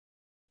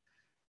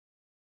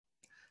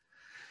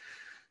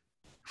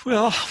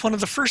Well, one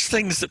of the first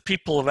things that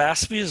people have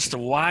asked me is to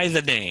why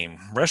the name,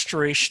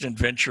 Restoration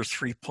Adventure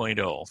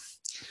 3.0.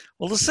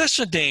 Well, the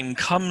session name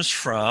comes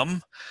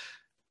from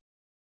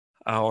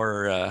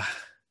our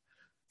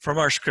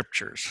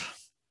scriptures,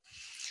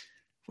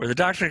 where the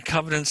Doctrine and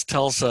Covenants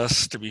tells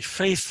us to be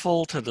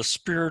faithful to the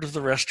spirit of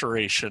the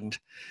restoration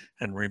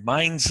and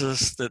reminds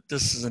us that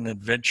this is an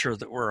adventure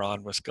that we're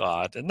on with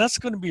God. And that's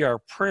going to be our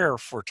prayer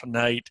for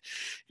tonight,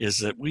 is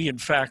that we in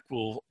fact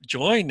will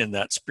join in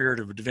that spirit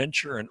of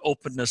adventure and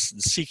openness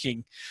and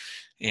seeking,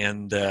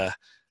 and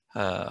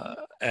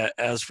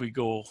as we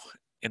go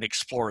and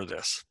explore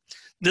this.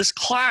 This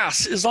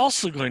class is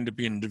also going to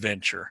be an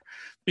adventure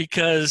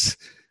because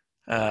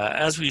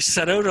as we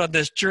set out on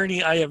this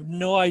journey, I have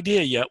no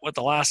idea yet what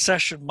the last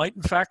session might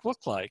in fact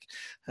look like.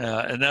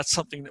 And that's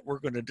something that we're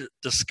going to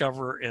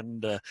discover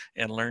and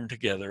learn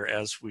together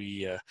as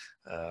we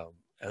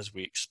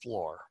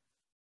explore.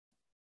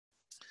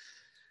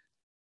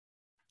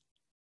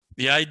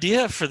 The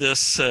idea for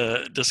this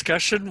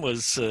discussion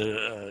was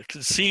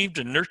conceived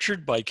and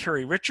nurtured by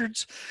Kerry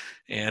Richards,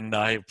 and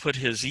I put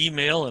his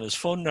email and his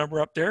phone number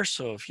up there,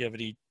 so if you have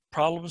any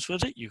problems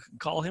with it, you can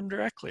call him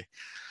directly.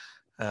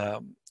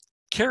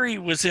 Kerry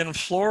was in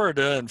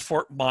Florida in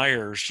Fort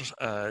Myers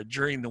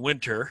during the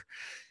winter,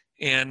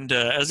 and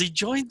as he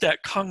joined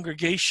that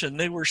congregation,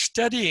 they were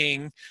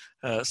studying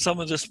some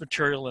of this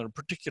material in a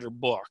particular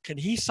book, and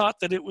he thought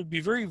that it would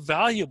be very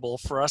valuable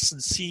for us in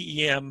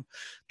CEM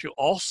to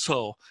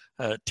also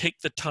take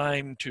the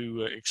time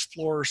to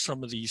explore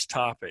some of these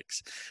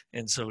topics.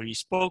 And so he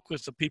spoke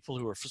with the people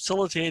who were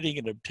facilitating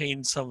and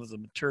obtained some of the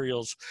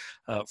materials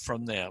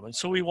from them. And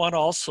so we want to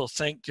also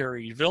thank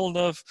Gary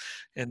Villeneuve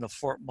and the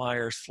Fort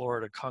Myers,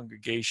 Florida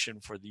congregation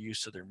for the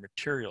use of their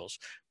materials,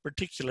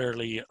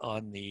 particularly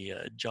on the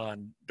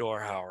John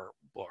Dorhauer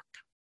book.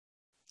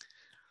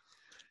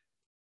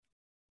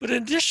 But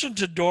in addition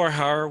to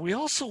Dorhauer, we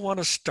also want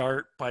to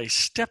start by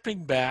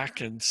stepping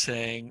back and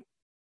saying,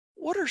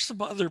 what are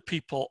some other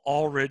people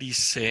already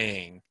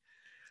saying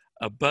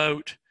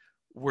about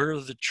where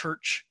the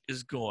church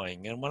is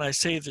going? And when I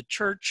say the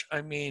church,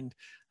 I mean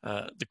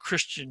the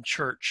Christian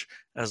church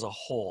as a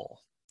whole.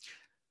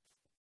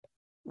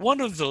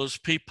 One of those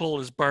people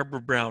is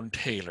Barbara Brown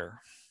Taylor.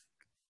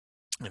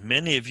 And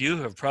many of you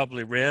have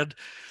probably read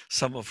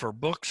some of her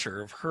books or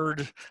have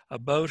heard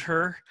about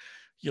her.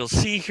 You'll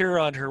see here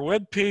on her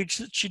webpage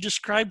that she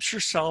describes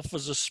herself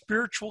as a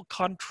spiritual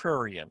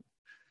contrarian,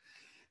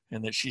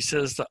 and that she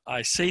says that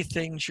I say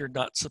things you're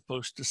not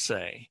supposed to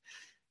say.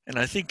 And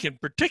I think in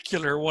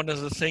particular, one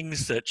of the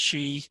things that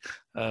she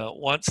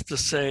wants to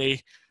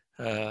say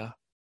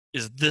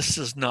is this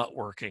is not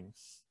working.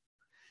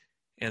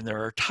 And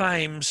there are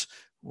times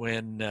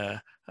when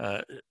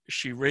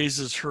she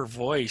raises her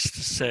voice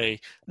to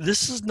say,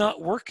 this is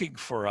not working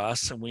for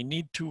us, and we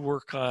need to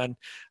work on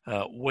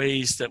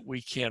ways that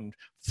we can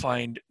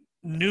find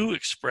new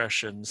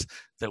expressions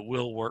that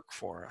will work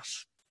for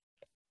us.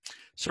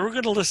 So we're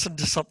going to listen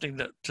to something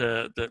that,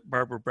 that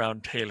Barbara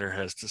Brown Taylor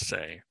has to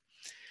say.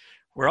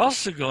 We're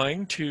also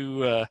going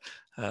to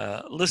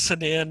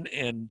listen in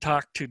and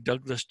talk to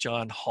Douglas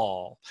John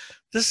Hall.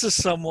 This is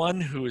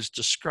someone who is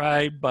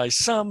described by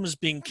some as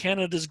being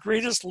Canada's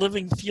greatest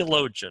living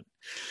theologian.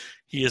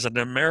 He is an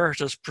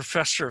emeritus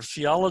professor of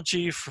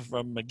theology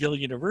from McGill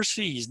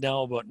University. He's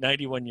now about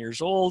 91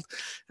 years old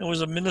and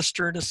was a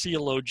minister and a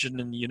theologian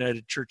in the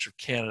United Church of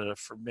Canada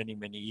for many,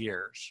 many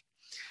years.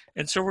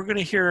 And so we're going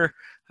to hear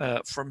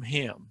from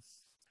him.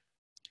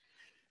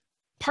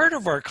 Part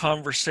of our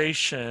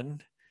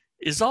conversation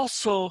is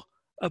also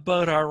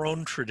about our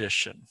own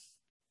tradition.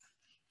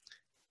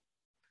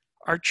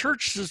 Our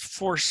church has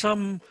for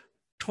some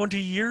 20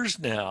 years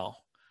now,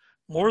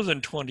 more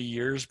than 20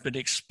 years, been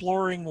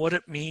exploring what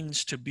it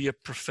means to be a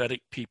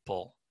prophetic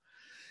people.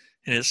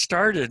 And it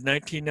started in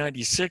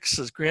 1996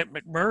 as Grant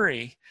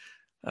McMurray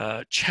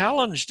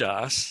challenged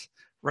us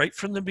right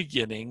from the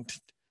beginning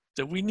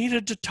that we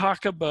needed to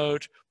talk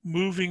about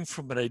moving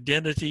from an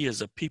identity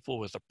as a people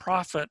with a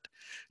prophet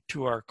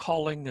to our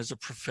calling as a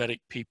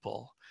prophetic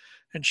people.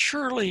 And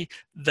surely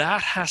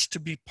that has to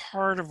be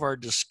part of our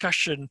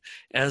discussion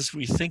as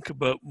we think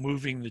about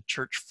moving the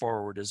church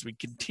forward, as we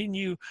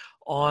continue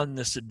on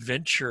this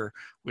adventure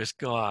with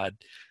God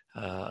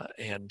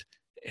and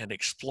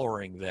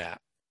exploring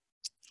that.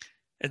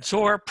 And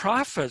so our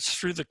prophets,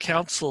 through the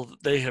counsel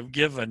that they have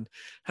given,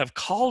 have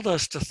called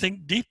us to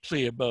think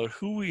deeply about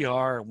who we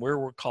are and where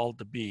we're called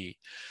to be.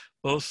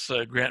 Both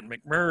Grant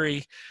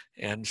McMurray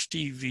and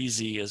Steve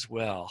Veazey as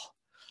well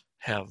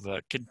have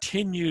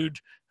continued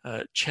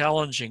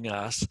challenging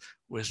us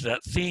with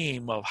that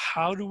theme of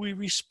how do we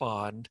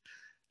respond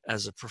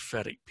as a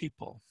prophetic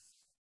people.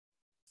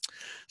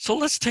 So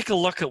let's take a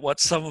look at what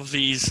some of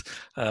these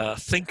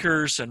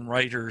thinkers and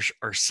writers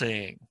are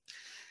saying.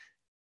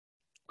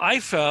 I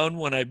found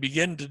when I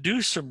began to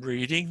do some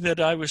reading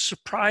that I was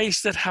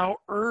surprised at how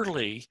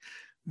early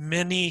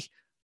many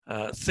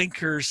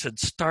thinkers had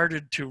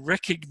started to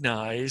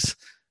recognize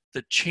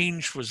that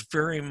change was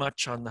very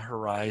much on the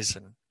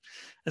horizon.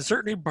 And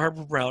certainly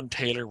Barbara Brown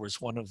Taylor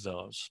was one of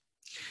those.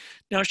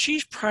 Now,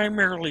 she's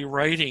primarily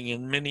writing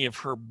in many of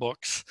her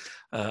books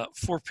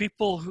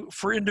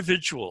for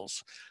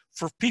individuals,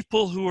 for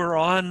people who are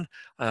on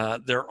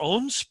their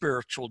own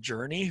spiritual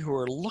journey, who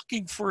are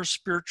looking for a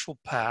spiritual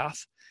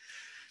path.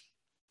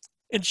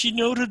 And she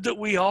noted that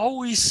we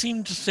always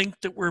seem to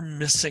think that we're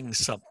missing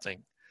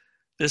something.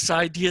 This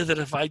idea that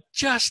if I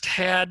just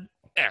had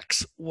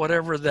X,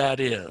 whatever that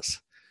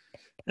is.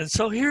 And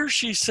so here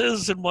she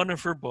says in one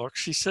of her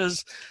books, she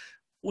says,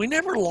 we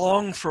never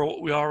long for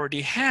what we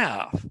already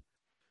have.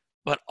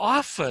 But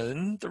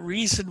often the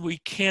reason we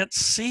can't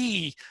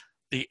see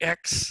the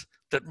X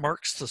that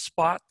marks the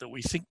spot that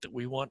we think that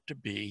we want to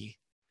be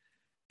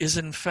is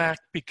in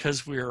fact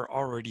because we are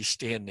already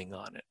standing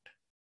on it.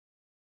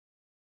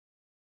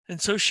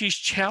 And so she's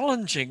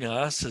challenging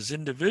us as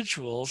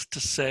individuals to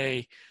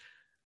say,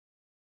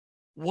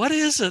 what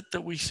is it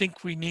that we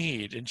think we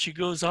need? And she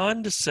goes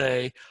on to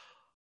say,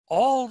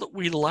 all that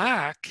we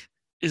lack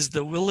is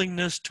the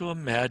willingness to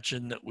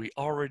imagine that we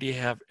already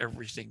have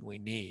everything we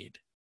need.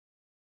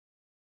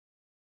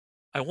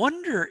 I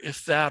wonder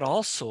if that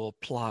also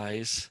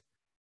applies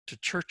to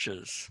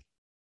churches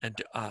and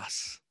to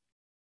us.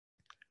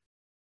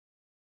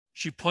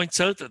 She points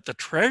out that the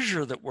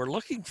treasure that we're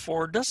looking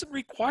for doesn't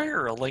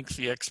require a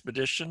lengthy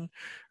expedition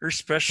or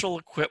special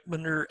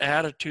equipment or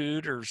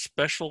attitude or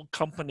special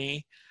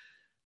company,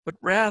 but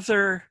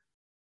rather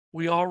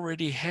we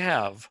already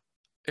have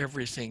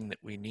everything that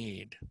we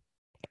need.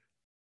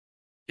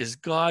 Is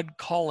God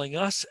calling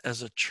us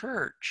as a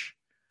church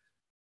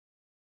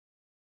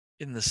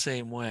in the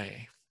same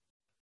way?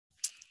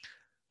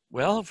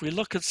 Well, if we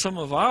look at some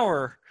of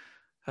our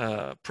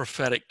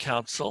prophetic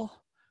counsel,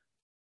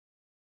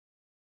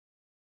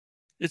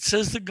 it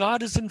says that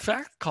God is in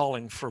fact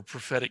calling for a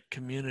prophetic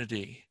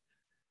community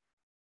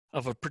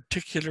of a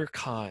particular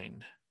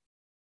kind.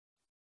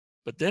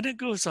 But then it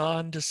goes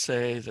on to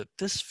say that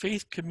this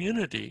faith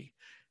community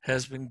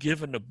has been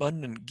given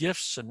abundant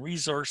gifts and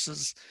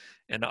resources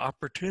and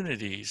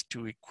opportunities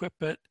to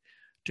equip it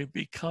to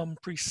become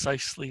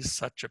precisely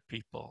such a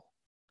people.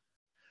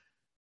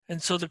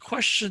 And so the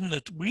question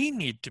that we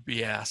need to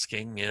be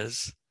asking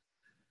is,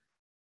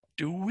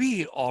 do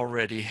we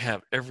already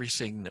have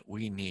everything that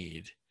we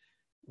need?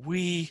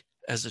 We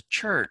as a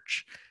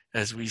church,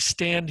 as we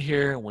stand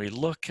here and we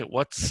look at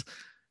what's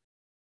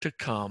to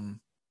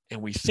come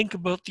and we think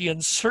about the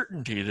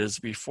uncertainty that is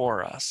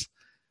before us,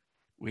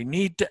 we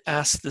need to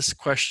ask this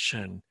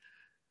question: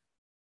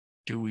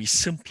 do we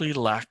simply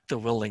lack the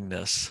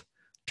willingness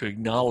to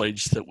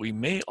acknowledge that we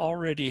may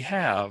already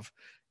have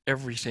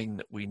everything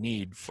that we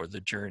need for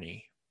the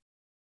journey?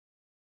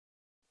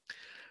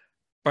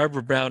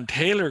 Barbara Brown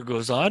Taylor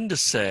goes on to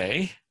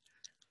say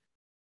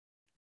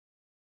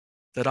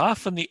that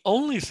often the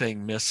only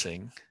thing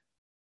missing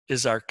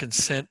is our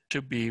consent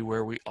to be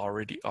where we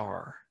already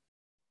are.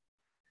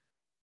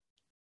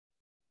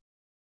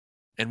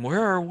 And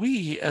where are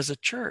we as a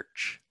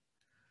church?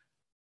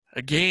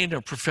 Again,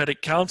 a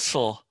prophetic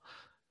counsel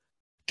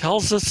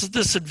tells us that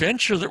this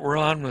adventure that we're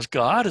on with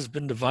God has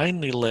been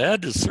divinely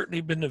led, has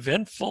certainly been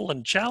eventful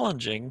and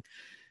challenging,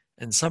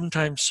 and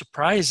sometimes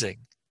surprising.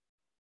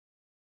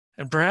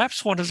 And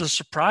perhaps one of the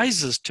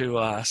surprises to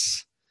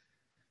us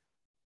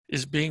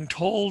is being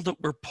told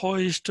that we're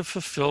poised to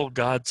fulfill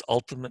God's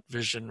ultimate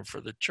vision for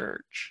the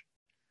church.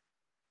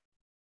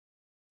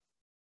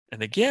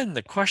 And again,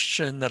 the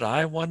question that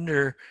I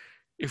wonder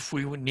if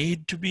we would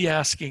need to be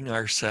asking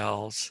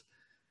ourselves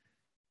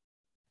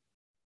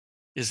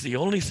is, the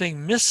only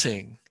thing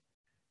missing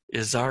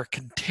is our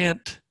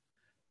consent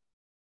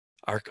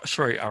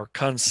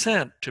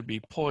to be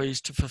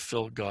poised to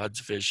fulfill God's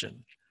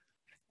vision.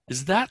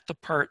 Is that the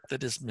part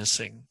that is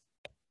missing?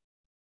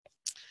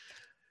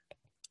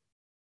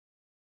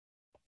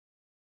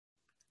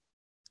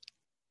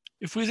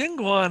 If we then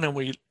go on and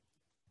we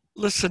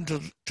listen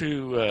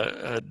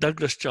to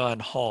Douglas John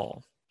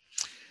Hall,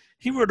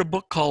 he wrote a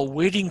book called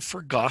Waiting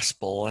for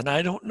Gospel, and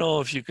I don't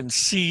know if you can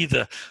see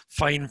the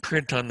fine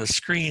print on the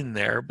screen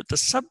there, but the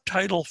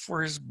subtitle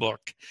for his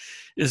book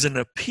is An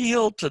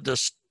Appeal to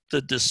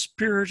the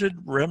Dispirited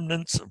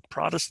Remnants of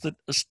Protestant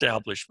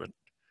Establishment.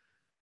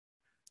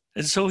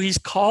 And so he's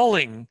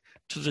calling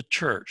to the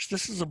church.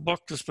 This is a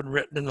book that's been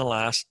written in the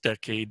last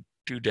decade,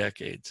 2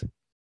 decades. And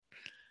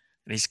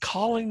he's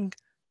calling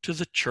to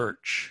the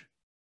church.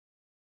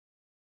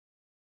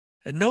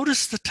 And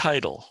notice the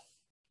title.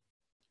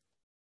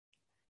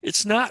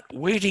 It's not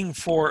waiting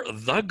for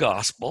the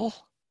gospel,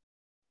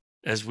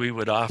 as we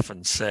would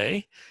often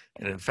say.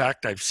 And in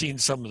fact, I've seen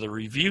some of the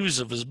reviews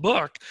of his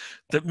book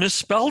that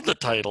misspelled the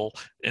title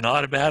and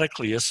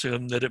automatically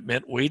assumed that it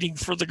meant waiting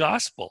for the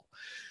gospel,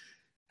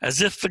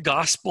 as if the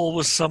gospel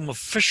was some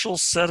official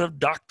set of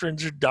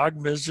doctrines or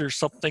dogmas or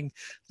something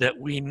that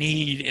we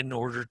need in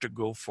order to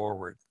go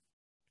forward.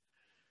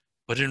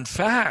 But in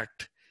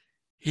fact,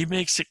 he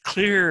makes it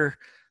clear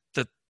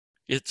that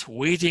it's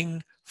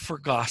waiting for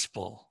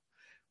gospel,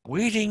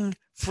 waiting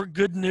for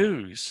good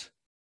news,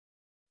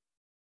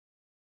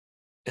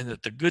 and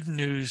that the good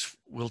news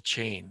will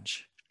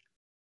change.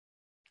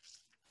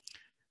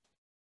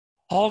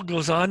 Paul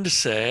goes on to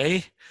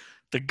say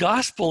The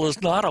gospel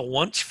is not a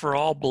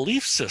once-for-all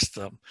belief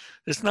system.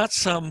 It's not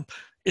some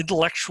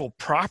intellectual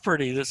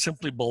property that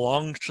simply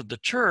belongs to the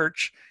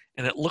church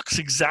and it looks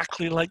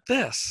exactly like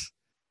this.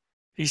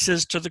 He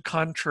says, to the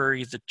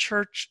contrary, the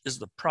church is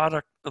the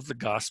product of the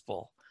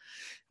gospel.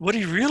 What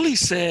he's really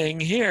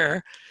saying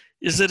here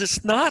is that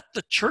it's not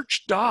the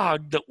church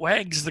dog that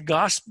wags the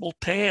gospel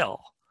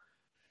tail,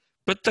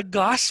 but the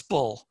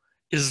gospel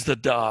is the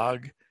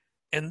dog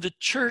and the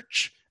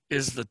church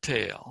is the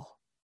tail.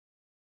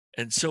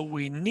 And so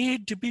we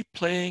need to be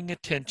paying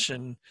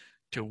attention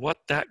to what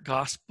that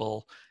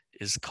gospel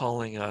is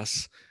calling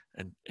us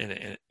and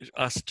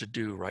us to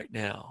do right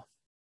now.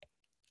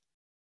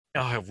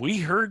 Now, have we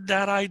heard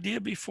that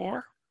idea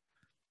before?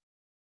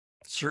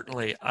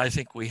 Certainly, I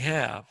think we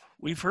have.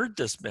 We've heard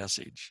this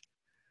message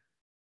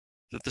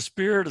that the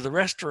spirit of the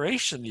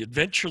restoration, the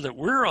adventure that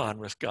we're on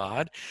with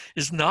God,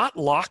 is not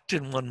locked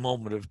in one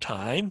moment of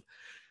time,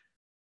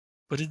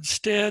 but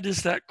instead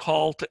is that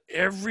call to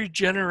every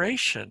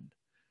generation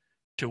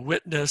to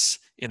witness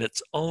in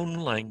its own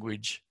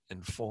language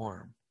and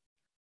form.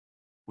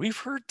 We've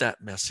heard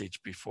that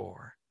message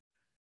before.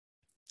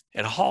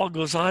 And Hall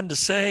goes on to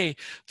say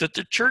that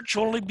the church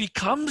only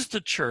becomes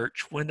the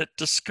church when it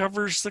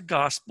discovers the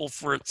gospel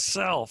for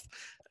itself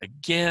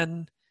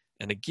again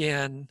and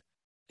again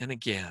and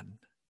again.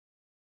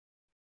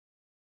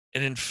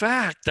 And in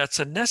fact, that's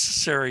a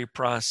necessary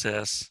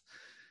process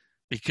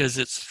because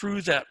it's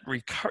through that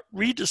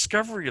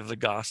rediscovery of the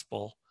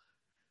gospel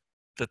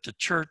that the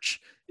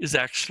church is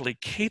actually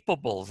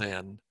capable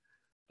then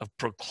of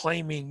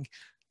proclaiming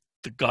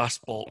the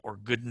gospel or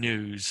good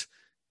news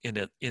in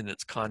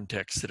its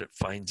context that it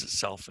finds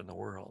itself in the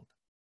world.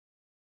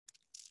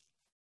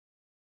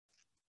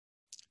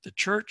 The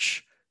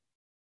church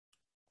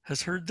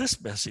has heard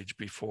this message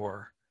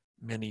before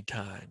many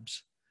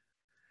times.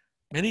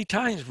 Many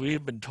times we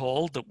have been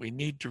told that we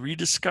need to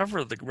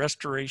rediscover the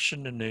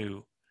restoration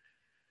anew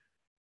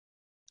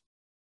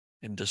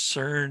and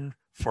discern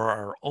for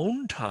our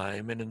own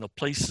time and in the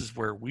places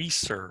where we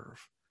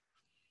serve.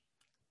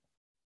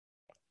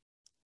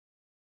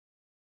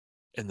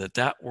 And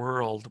that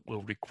world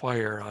will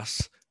require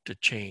us to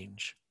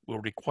change, will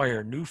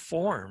require new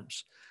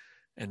forms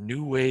and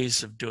new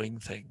ways of doing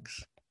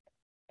things.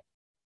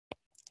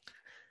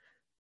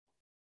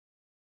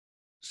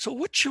 So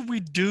what should we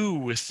do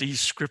with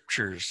these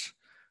scriptures?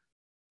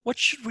 What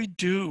should we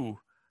do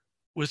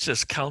with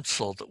this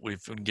counsel that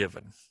we've been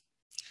given?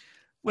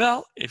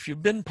 Well, if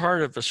you've been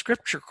part of a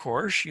scripture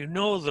course, you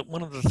know that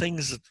one of the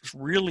things that's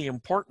really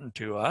important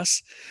to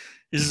us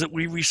is that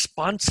we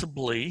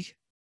responsibly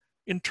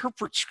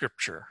interpret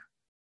scripture.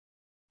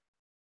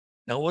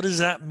 Now, what does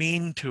that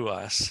mean to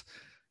us?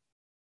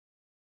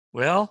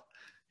 Well,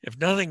 if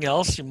nothing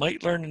else, you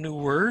might learn a new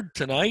word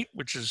tonight,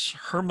 which is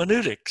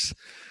hermeneutics.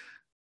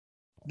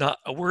 Not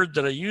a word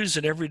that I use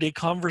in everyday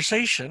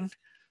conversation,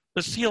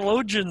 but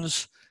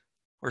theologians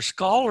or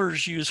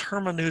scholars use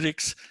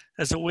hermeneutics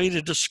as a way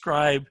to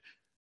describe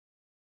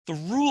the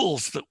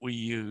rules that we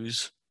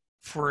use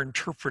for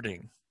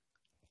interpreting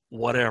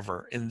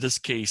whatever, in this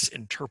case,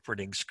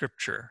 interpreting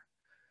scripture.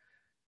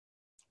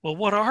 Well,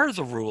 what are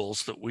the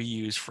rules that we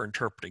use for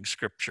interpreting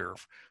scripture?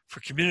 For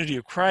Community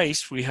of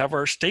Christ, we have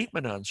our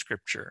statement on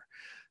scripture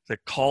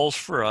that calls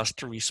for us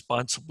to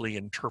responsibly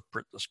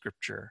interpret the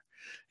scripture.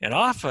 And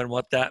often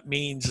what that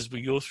means is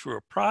we go through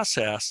a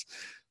process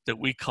that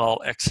we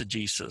call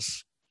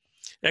exegesis.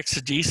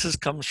 Exegesis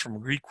comes from a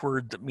Greek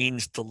word that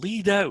means to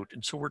lead out.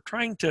 And so we're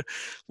trying to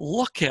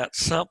look at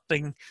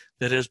something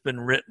that has been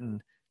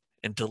written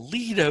and to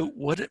lead out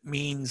what it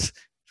means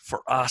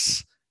for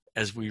us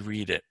as we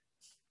read it.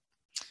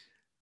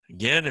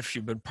 Again, if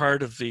you've been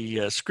part of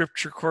the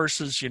scripture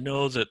courses, you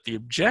know that the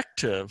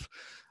objective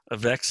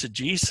of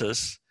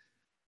exegesis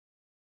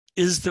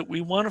is that we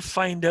want to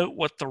find out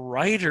what the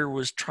writer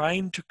was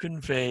trying to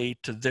convey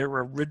to their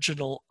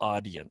original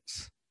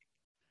audience.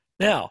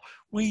 Now,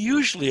 we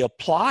usually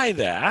apply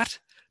that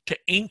to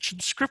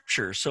ancient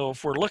scripture. So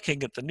if we're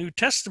looking at the New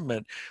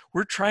Testament,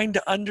 we're trying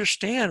to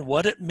understand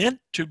what it meant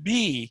to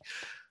be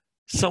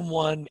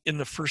someone in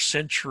the first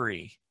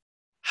century.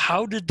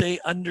 How did they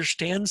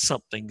understand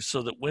something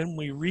so that when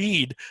we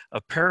read a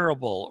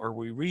parable or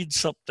we read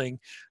something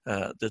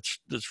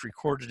that's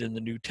recorded in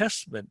the New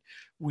Testament,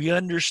 we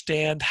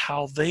understand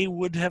how they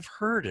would have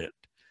heard it,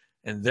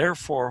 and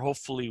therefore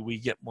hopefully we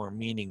get more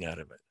meaning out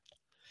of it.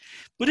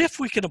 But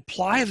if we can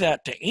apply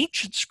that to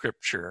ancient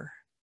scripture,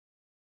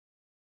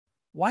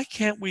 why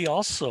can't we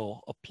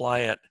also apply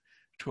it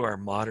to our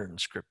modern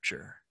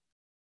scripture?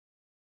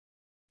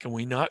 Can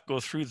we not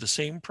go through the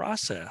same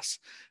process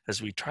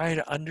as we try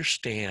to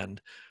understand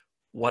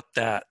what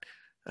that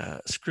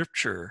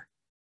scripture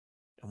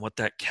and what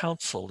that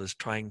counsel is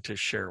trying to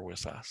share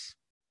with us?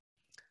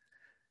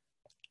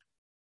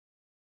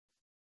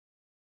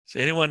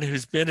 So anyone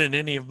who's been in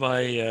any of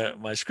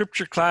my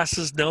scripture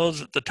classes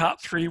knows that the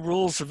top 3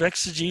 rules of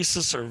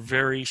exegesis are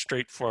very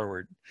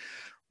straightforward.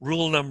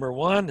 Rule number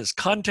 1 is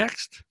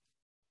context.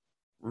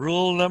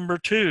 Rule number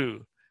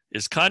 2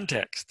 is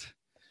context.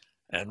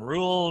 And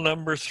rule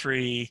number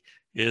 3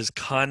 is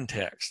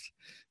context.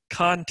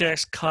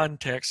 Context,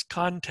 context,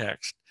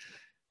 context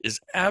is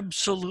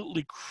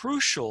absolutely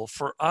crucial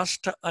for us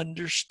to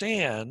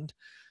understand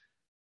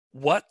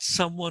what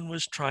someone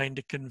was trying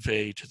to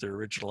convey to their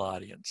original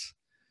audience.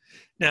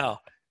 Now,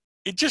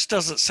 it just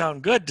doesn't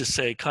sound good to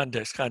say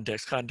context,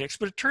 context, context,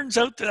 but it turns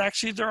out that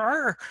actually there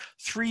are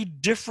 3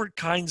 different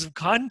kinds of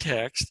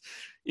context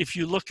if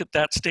you look at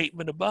that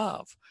statement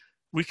above.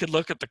 We could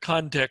look at the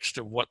context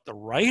of what the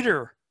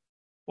writer,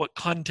 what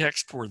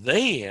context were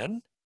they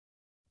in,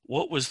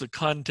 what was the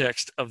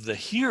context of the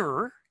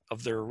hearer,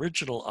 of their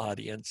original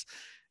audience,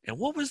 and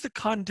what was the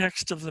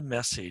context of the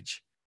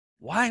message?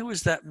 Why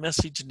was that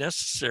message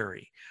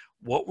necessary?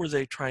 What were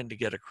they trying to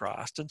get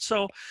across? And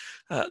so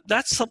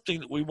that's something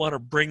that we want to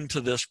bring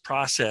to this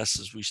process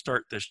as we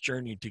start this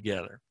journey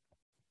together.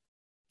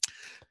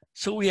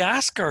 So we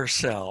ask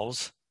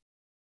ourselves,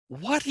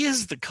 what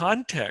is the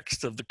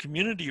context of the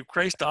community of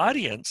Christ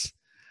audience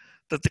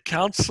that the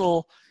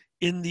council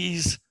in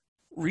these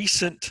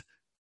recent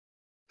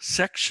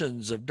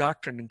sections of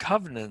Doctrine and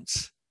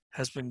Covenants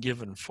has been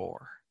given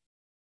for?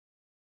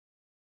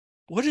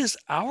 What is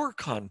our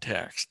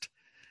context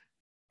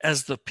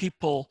as the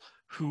people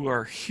who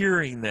are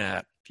hearing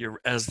that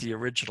as the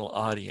original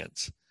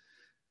audience?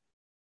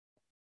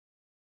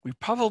 We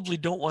probably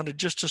don't want to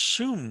just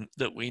assume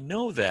that we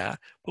know that,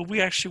 but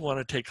we actually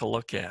want to take a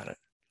look at it.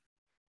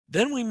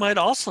 Then we might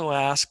also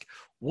ask,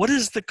 what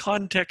is the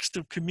context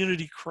of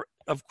Community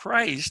of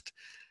Christ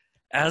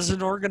as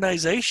an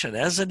organization,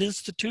 as an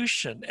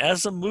institution,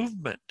 as a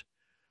movement?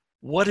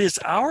 What is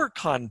our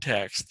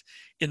context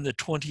in the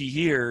 20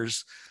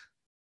 years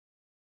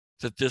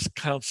that this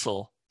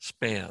council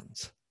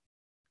spans?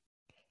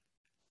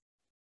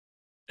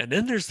 And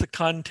then there's the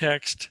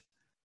context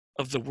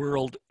of the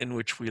world in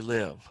which we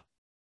live.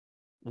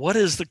 What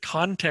is the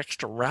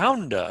context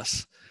around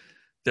us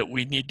that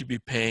we need to be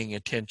paying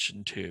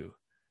attention to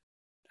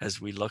as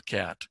we look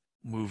at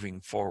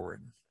moving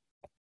forward?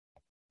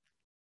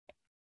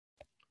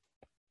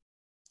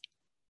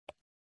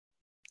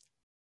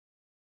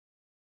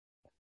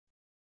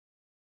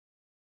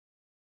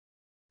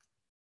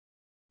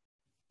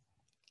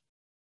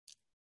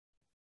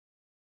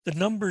 The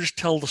numbers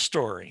tell the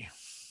story.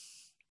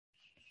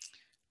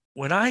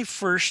 When I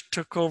first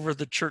took over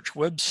the church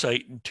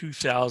website in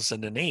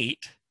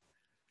 2008,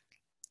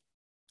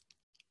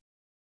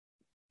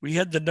 we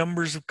had the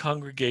numbers of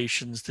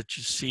congregations that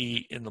you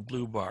see in the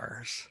blue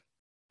bars.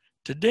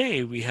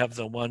 Today, we have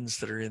the ones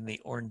that are in the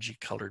orangey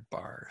colored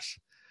bars.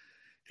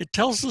 It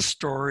tells the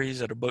story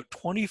that about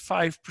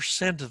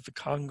 25% of the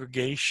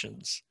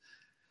congregations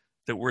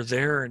that were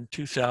there in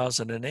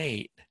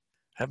 2008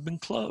 have been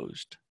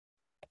closed.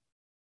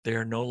 They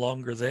are no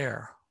longer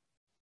there.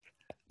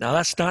 Now,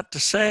 that's not to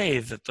say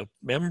that the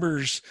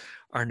members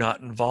are not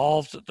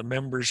involved, that the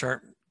members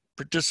aren't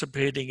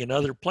participating in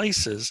other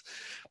places,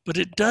 but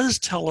it does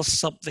tell us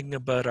something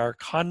about our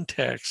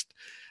context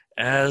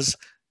as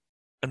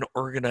an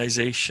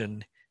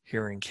organization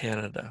here in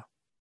Canada.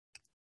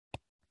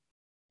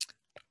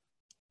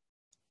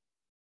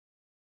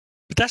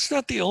 But that's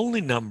not the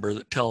only number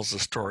that tells the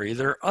story.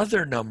 There are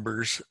other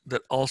numbers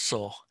that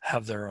also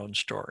have their own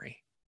story.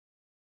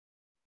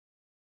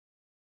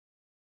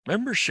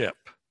 Membership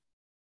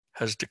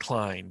has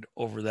declined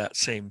over that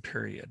same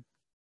period.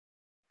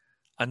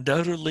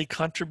 Undoubtedly,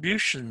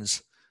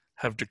 contributions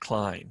have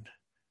declined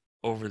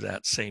over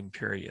that same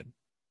period.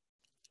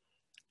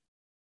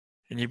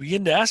 And you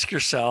begin to ask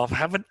yourself,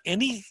 haven't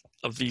any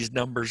of these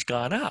numbers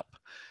gone up?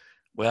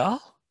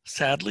 Well,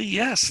 sadly,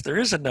 yes, there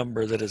is a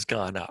number that has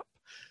gone up.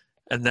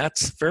 And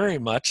that's very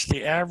much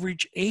the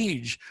average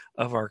age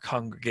of our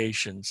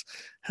congregations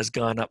has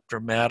gone up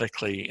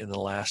dramatically in the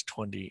last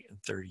 20 and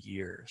 30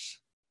 years.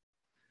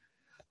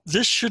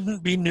 This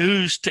shouldn't be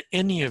news to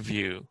any of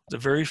you. The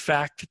very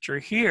fact that you're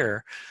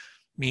here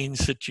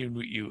means that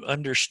you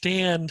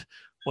understand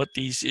what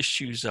these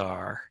issues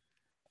are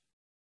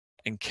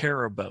and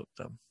care about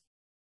them.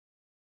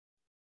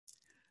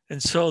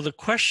 And so the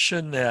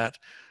question that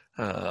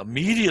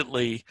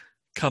immediately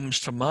comes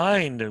to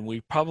mind, and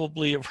we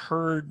probably have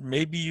heard,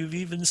 maybe you've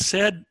even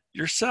said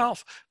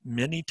yourself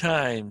many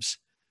times,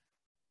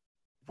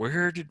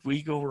 where did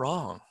we go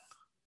wrong?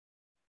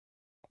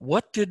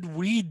 What did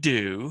we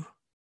do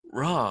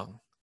wrong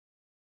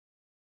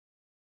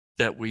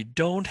that we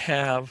don't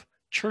have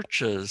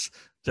churches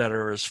that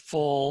are as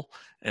full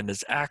and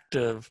as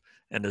active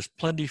and as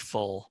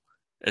plentiful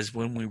as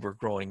when we were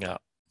growing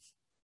up?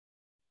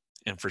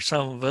 And for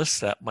some of us,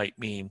 that might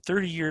mean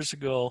 30 years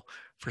ago,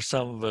 for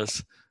some of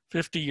us,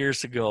 50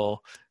 years ago,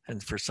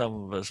 and for some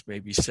of us,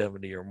 maybe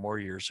 70 or more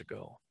years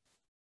ago.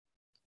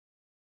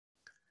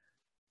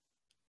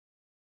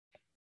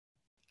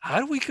 How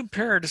do we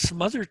compare to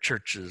some other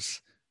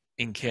churches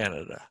in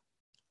Canada?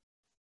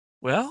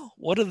 Well,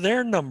 what do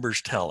their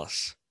numbers tell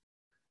us?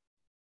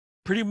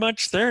 Pretty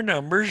much their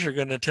numbers are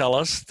going to tell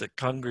us that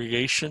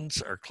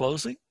congregations are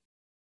closing.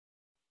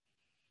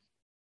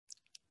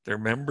 Their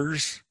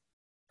members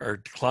are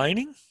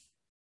declining.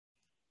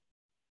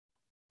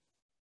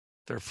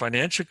 Their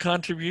financial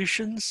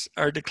contributions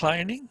are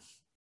declining.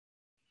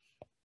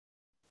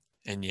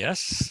 And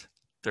yes,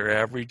 their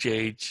average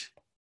age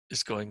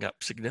is going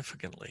up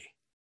significantly.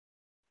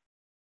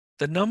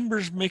 The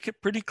numbers make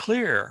it pretty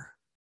clear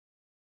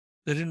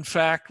that in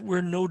fact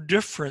we're no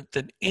different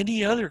than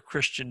any other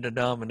Christian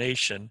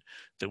denomination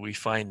that we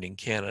find in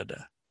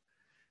Canada.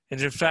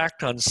 And in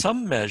fact, on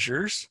some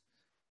measures,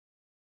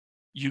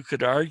 you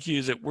could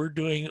argue that we're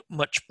doing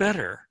much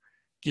better,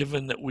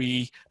 given that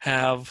we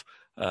have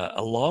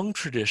a long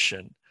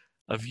tradition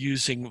of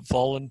using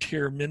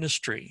volunteer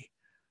ministry.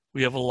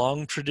 We have a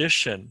long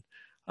tradition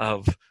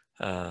of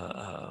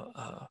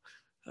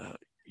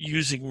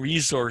using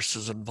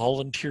resources and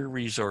volunteer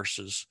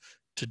resources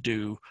to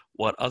do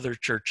what other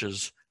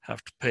churches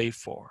have to pay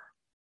for.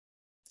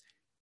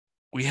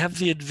 We have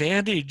the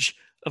advantage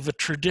of a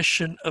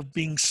tradition of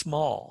being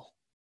small.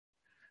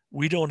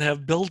 We don't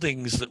have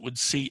buildings that would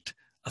seat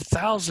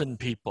 1,000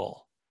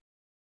 people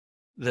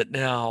that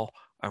now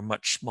are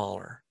much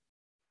smaller.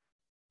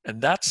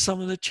 And that's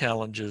some of the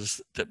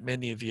challenges that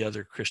many of the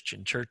other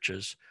Christian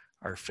churches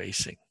are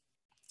facing.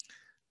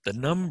 The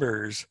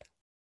numbers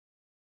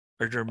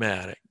are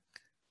dramatic.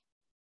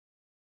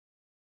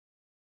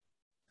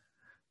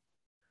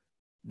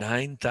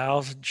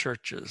 9,000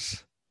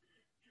 churches.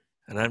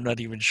 And I'm not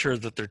even sure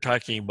that they're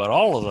talking about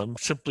all of them,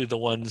 simply the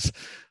ones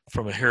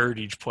from a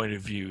heritage point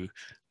of view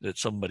that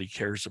somebody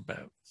cares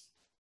about.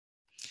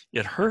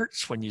 It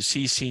hurts when you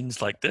see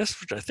scenes like this,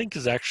 which I think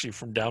is actually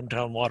from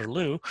downtown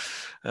Waterloo,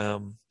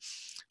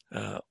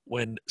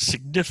 when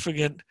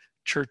significant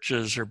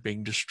churches are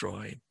being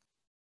destroyed.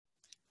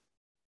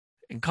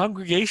 And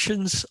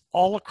congregations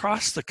all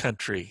across the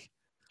country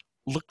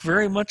look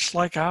very much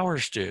like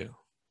ours do.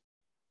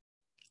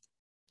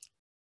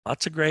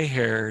 Lots of gray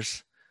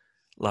hairs,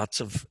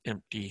 lots of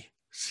empty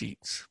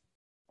seats.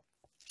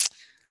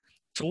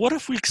 So what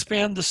if we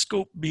expand the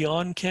scope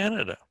beyond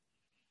Canada?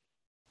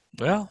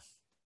 Well,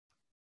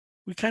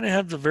 we kind of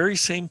have the very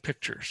same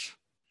pictures.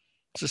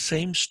 It's the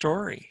same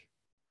story.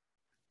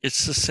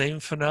 It's the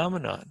same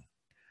phenomenon.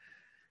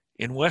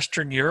 In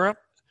Western Europe,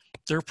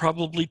 they're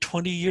probably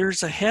 20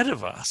 years ahead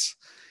of us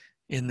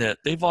in that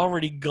they've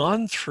already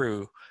gone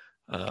through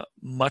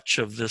much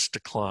of this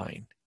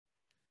decline.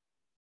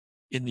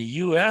 In the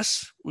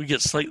US, we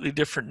get slightly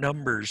different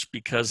numbers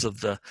because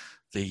of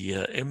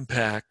the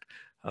impact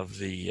of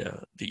the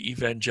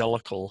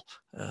evangelical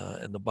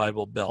and the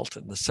Bible Belt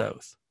in the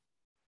South.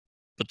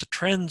 But the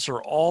trends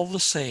are all the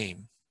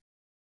same.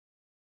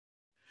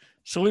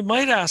 So we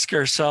might ask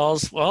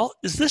ourselves, well,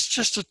 is this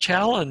just a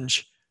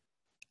challenge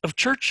of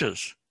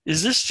churches?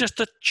 Is this just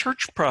a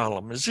church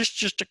problem? Is this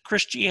just a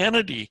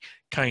Christianity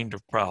kind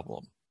of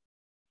problem?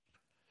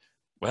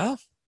 Well,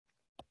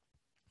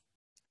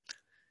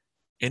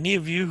 any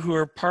of you who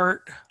are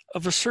part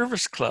of a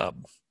service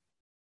club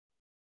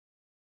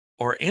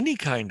or any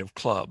kind of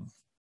club,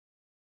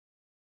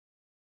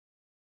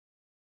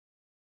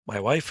 my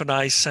wife and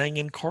I sang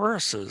in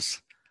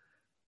choruses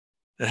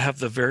that have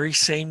the very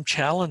same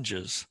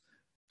challenges.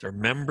 Their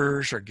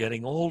members are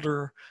getting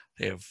older.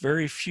 They have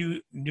very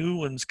few new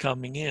ones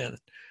coming in.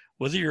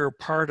 Whether you're a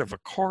part of a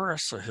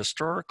chorus, a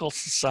historical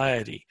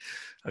society,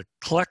 a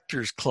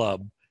collectors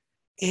club,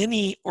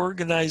 any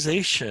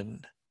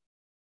organization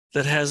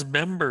that has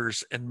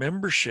members and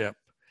membership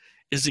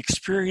is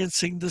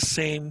experiencing the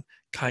same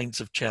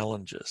kinds of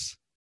challenges.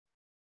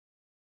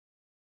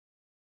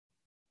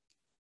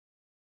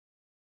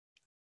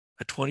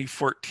 A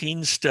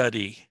 2014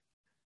 study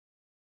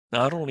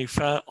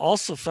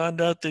also found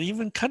out that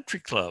even country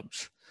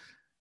clubs,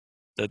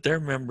 that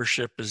their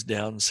membership is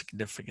down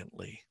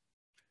significantly.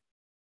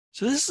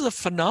 So this is a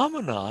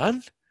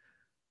phenomenon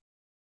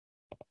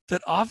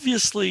that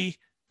obviously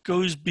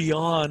goes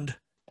beyond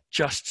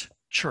just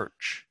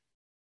church.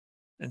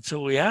 And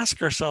so we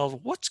ask ourselves,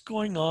 what's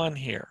going on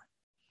here?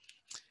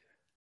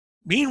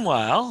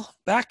 Meanwhile,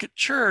 back at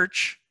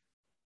church,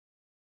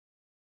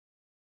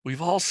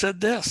 we've all said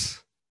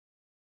this,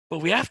 but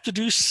we have to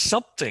do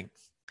something.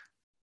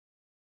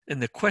 And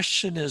the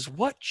question is,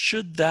 what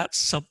should that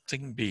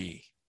something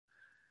be?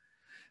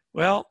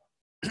 Well,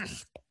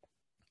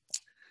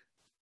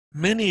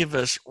 many of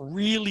us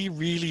really,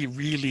 really,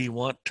 really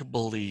want to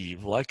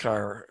believe, like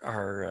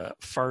our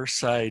far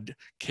side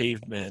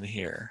cavemen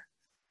here,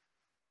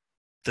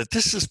 that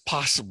this is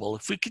possible.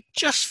 If we could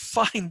just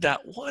find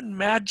that one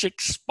magic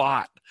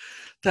spot,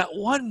 that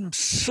one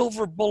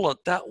silver bullet,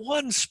 that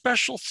one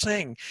special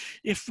thing,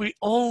 if we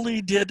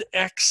only did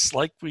X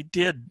like we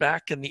did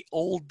back in the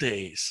old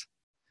days,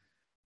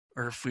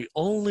 or if we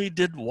only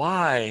did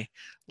Y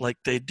like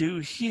they do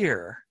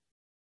here,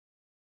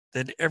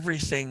 then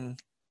everything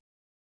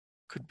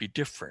could be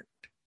different.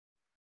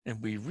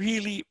 And we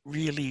really,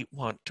 really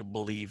want to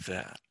believe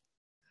that.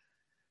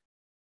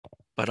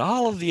 But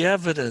all of the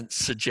evidence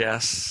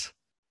suggests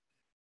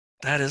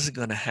that isn't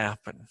going to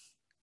happen.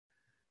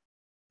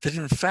 That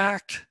in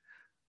fact,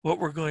 what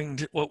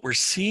we're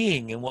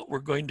seeing and what we're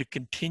going to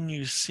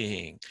continue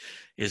seeing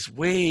is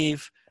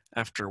wave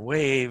after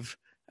wave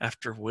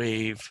after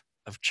wave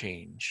of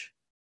change.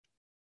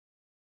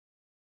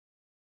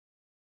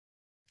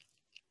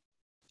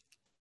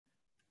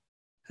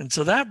 And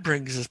so that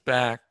brings us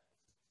back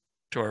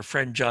to our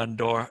friend John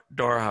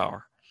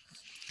Dorhauer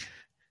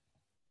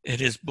in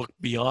his book,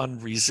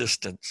 Beyond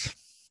Resistance.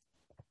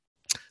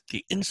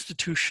 The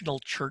institutional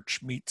church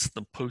meets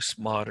the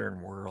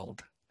postmodern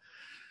world.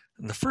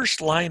 And the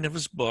first line of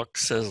his book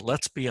says,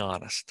 let's be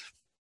honest.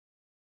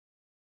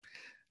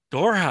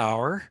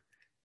 Dorhauer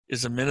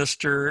is a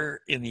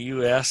minister in the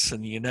U.S.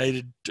 and the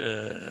United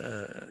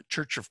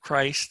Church of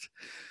Christ,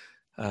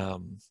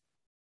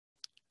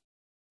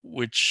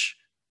 which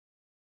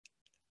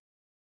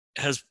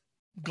has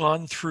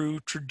gone through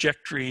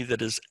trajectory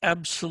that is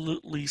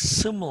absolutely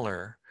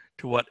similar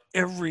to what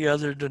every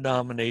other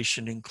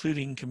denomination,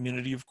 including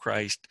Community of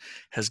Christ,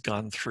 has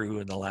gone through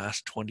in the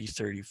last 20,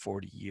 30,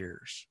 40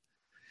 years.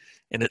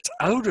 And it's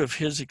out of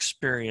his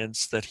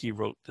experience that he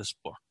wrote this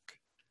book.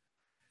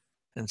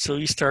 And so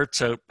he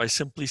starts out by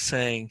simply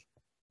saying,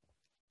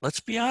 let's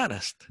be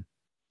honest.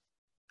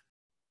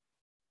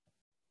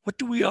 What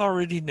do we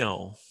already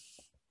know?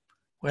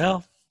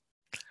 Well,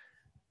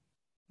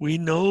 we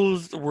know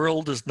the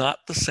world is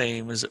not the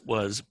same as it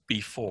was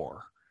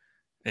before.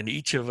 And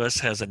each of us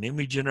has an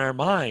image in our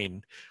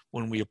mind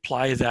when we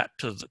apply that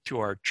to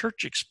our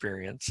church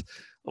experience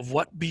of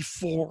what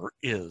before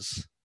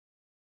is.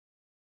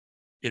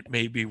 It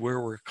may be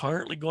where we're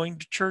currently going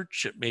to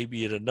church. It may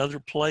be at another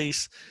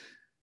place.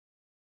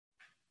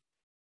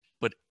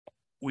 But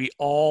we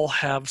all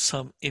have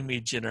some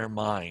image in our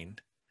mind.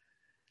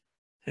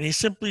 And he's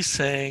simply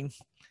saying,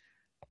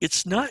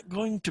 it's not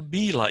going to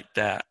be like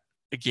that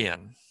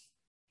again.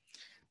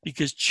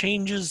 Because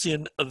changes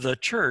in the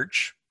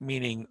church,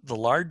 meaning the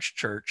large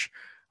church,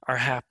 are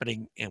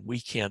happening and we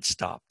can't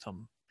stop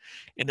them.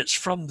 And it's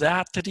from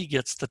that he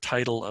gets the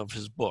title of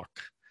his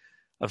book,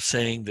 of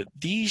saying that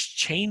these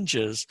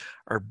changes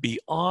are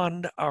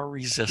beyond our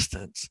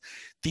resistance.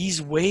 These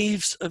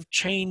waves of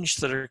change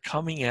that are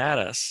coming at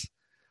us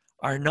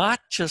are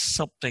not just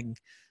something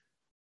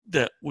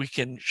that we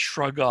can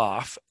shrug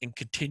off and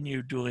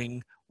continue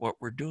doing what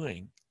we're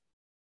doing,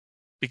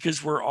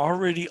 because we're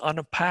already on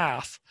a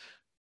path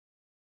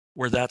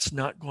where that's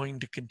not going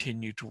to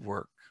continue to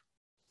work.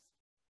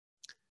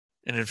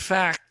 And in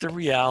fact, the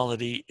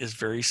reality is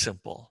very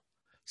simple.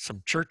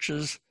 Some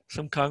churches,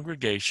 some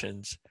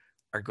congregations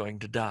are going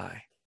to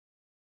die.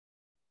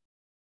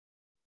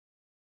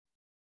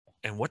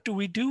 And what do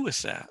we do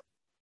with that?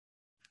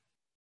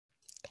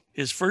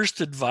 His first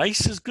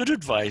advice is good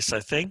advice, I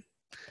think,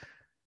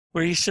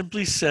 where he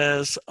simply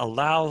says,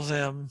 allow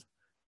them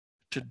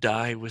to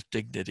die with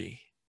dignity.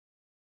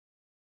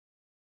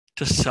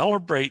 To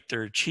celebrate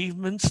their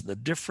achievements and the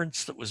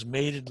difference that was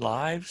made in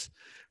lives,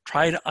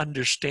 try to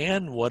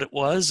understand what it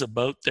was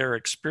about their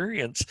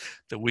experience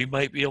that we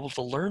might be able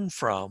to learn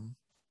from,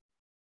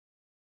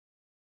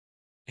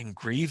 and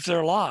grieve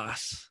their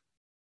loss.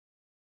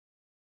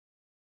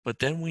 But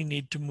then we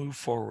need to move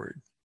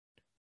forward.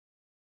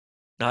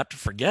 Not to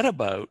forget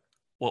about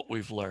what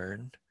we've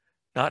learned,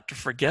 not to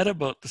forget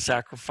about the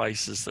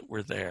sacrifices that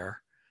were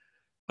there,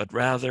 but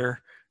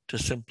rather to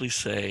simply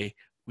say,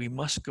 we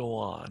must go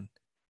on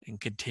and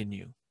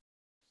continue.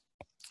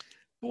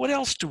 But what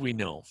else do we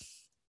know?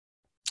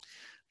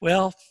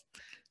 Well,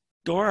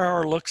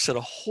 Dorhauer looks at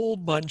a whole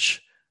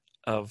bunch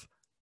of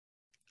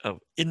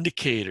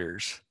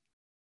indicators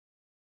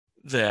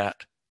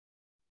that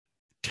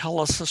tell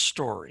us a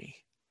story.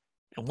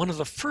 And one of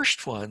the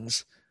first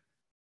ones,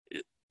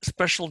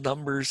 special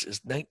numbers,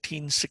 is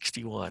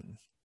 1961.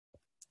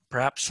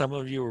 Perhaps some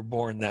of you were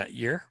born that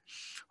year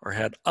or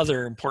had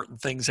other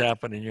important things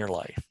happen in your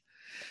life.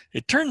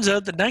 It turns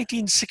out that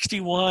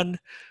 1961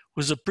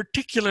 was a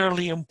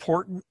particularly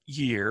important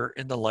year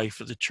in the life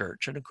of the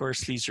church. And of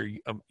course, these are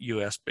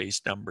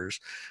US-based numbers,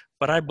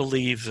 but I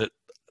believe that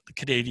the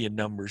Canadian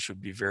numbers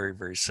would be very,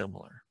 very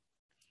similar.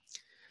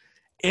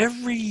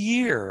 Every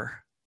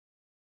year,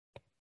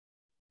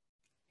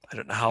 I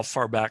don't know how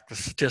far back the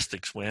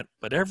statistics went,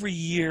 but every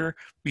year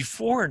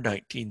before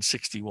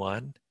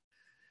 1961,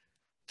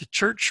 the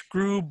church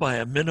grew by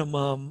a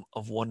minimum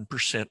of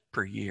 1%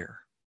 per year.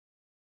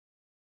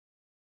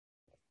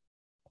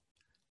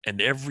 And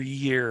every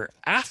year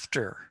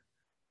after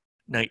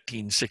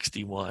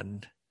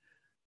 1961,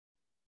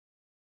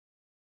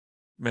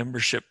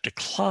 membership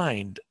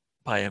declined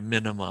by a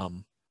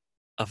minimum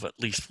of at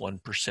least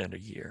 1% a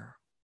year.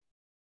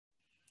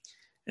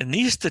 And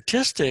these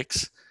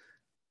statistics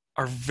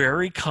are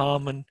very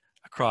common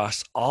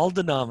across all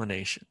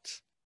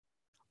denominations.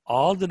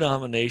 All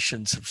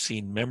denominations have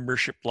seen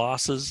membership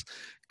losses,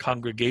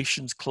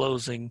 congregations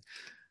closing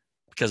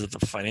because of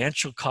the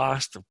financial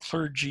cost of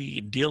clergy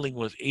and dealing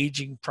with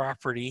aging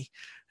property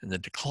and the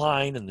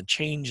decline and the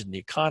change in the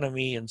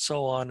economy and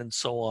so on and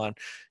so on.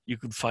 You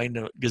can find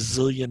a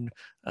gazillion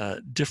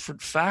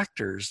different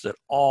factors that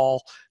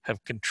all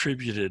have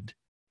contributed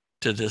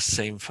to this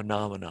same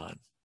phenomenon.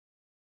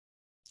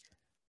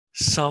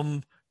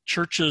 Some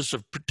churches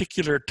of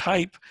particular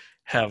type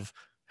have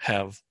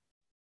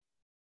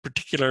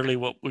particularly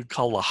what we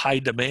call the high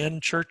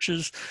demand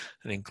churches,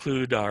 that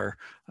include our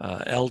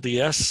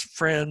LDS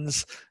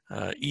friends,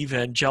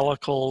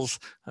 evangelicals.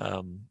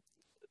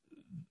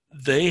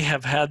 they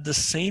have had the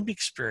same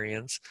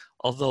experience,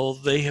 although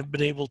they have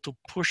been able to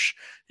push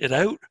it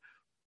out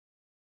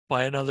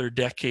by another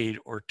decade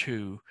or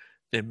two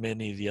than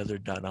many of the other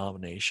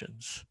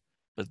denominations.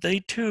 But they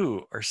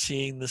too are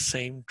seeing the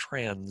same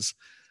trends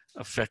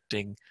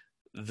affecting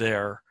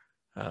their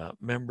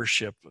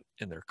membership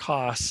and their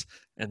costs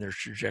and their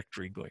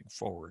trajectory going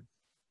forward.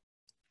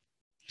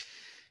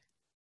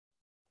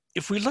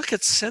 If we look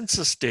at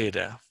census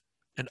data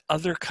and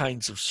other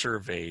kinds of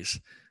surveys,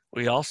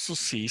 we also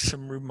see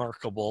some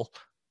remarkable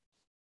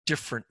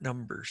different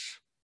numbers.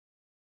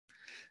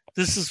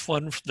 This is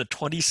one from the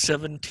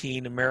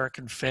 2017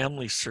 American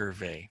Family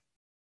Survey.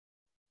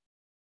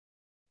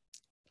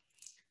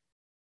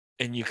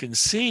 And you can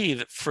see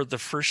that for the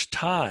first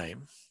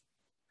time,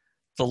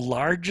 the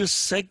largest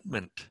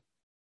segment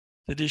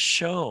that is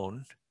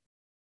shown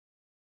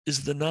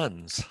is the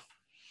nuns,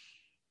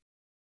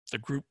 the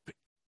group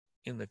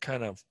in the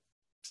kind of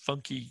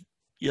funky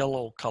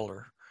yellow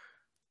color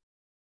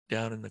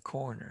down in the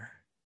corner.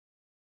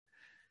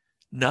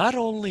 Not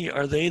only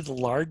are they the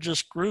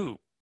largest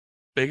group,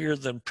 bigger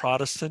than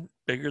Protestant,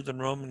 bigger than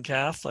Roman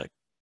Catholic,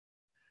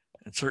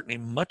 and certainly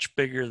much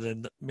bigger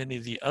than many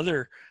of the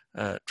other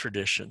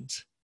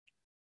traditions,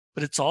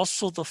 but it's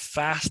also the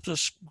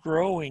fastest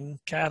growing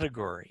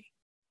category.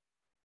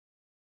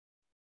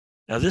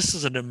 Now, this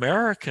is an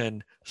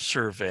American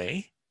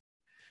survey,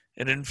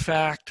 and in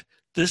fact,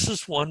 this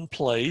is one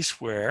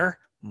place where,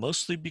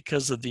 mostly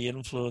because of the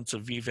influence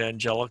of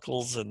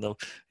evangelicals in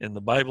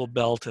the Bible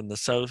Belt in the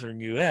southern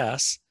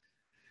US,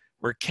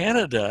 where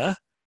Canada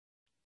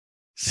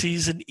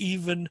sees an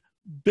even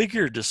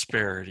bigger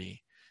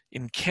disparity.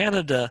 In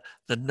Canada,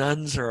 the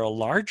nuns are a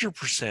larger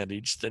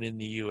percentage than in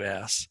the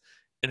US,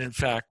 and in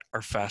fact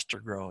are faster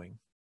growing.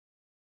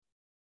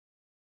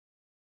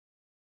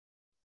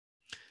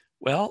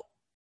 Well,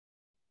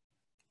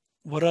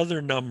 what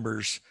other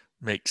numbers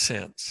make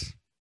sense?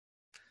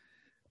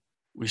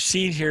 We've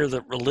seen here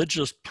that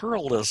religious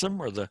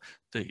pluralism, or the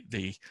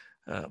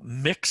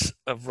mix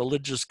of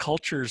religious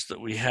cultures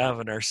that we have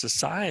in our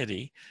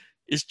society,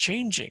 is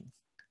changing.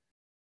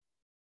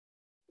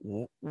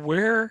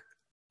 Where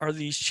are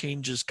these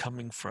changes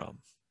coming from?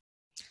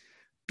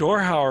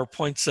 Dorhauer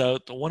points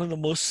out that one of the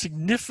most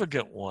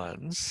significant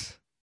ones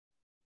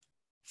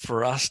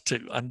for us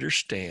to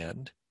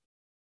understand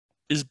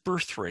is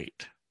birth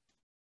rate.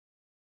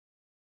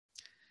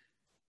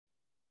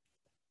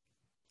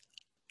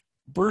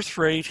 Birth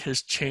rate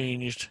has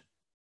changed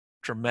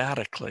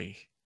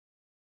dramatically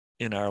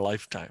in our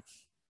lifetime.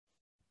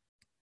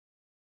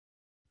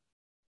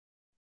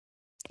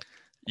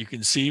 You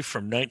can see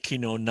from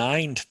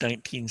 1909 to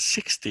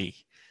 1960,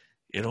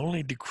 it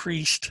only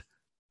decreased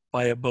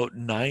by about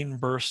 9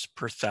 births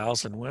per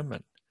 1,000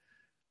 women.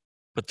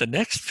 But the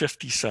next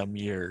 50 some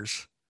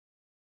years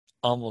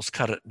almost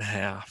cut it in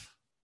half.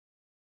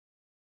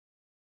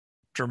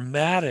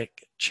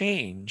 Dramatic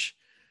change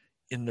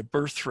in the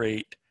birth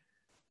rate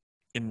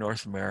in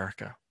North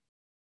America.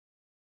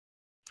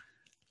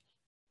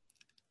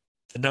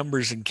 The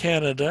numbers in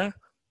Canada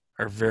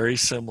are very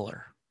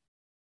similar.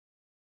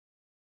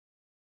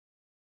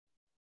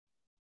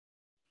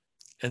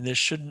 And this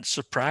shouldn't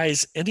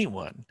surprise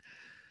anyone.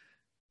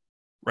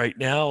 Right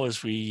now,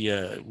 as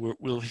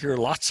we'll hear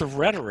lots of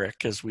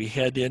rhetoric as we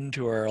head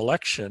into our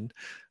election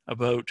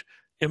about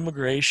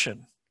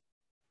immigration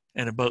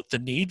and about the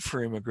need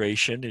for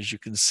immigration. As you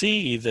can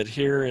see that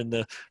here in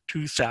the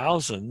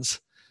 2000s,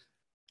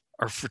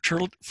 our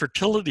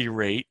fertility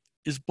rate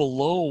is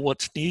below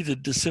what's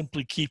needed to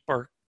simply keep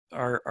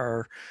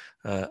our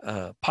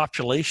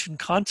population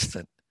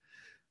constant.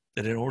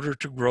 That in order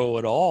to grow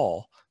at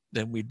all,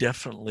 then we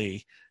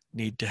definitely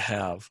need to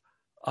have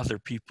other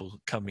people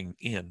coming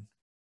in.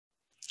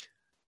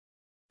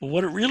 But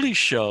what it really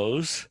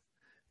shows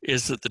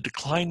is that the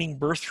declining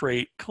birth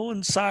rate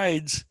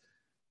coincides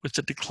with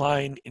the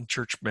decline in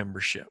church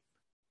membership.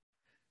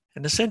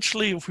 And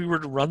essentially, if we were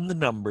to run the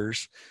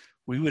numbers,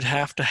 we would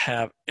have to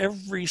have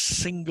every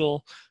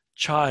single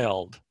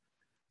child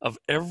of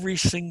every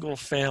single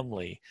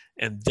family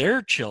and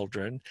their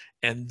children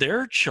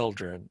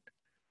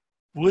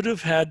would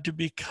have had to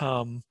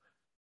become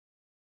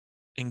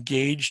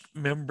engaged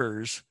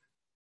members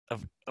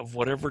of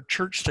whatever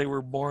church they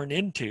were born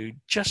into,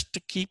 just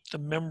to keep the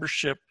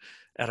membership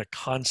at a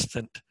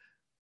constant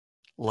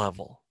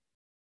level.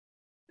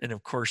 And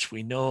of course,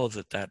 we know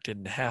that that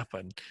didn't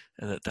happen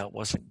and that that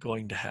wasn't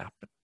going to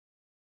happen.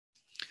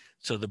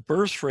 So the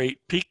birth rate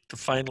peaked the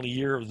final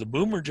year of the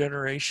boomer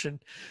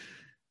generation,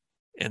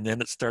 and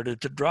then it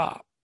started to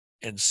drop.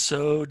 And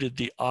so did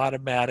the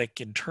automatic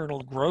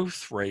internal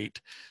growth rate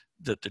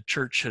that the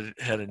church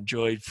had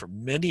enjoyed for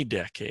many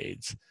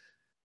decades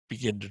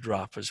begin to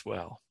drop as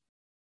well.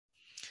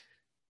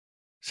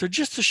 So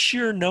just the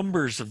sheer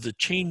numbers of the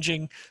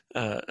changing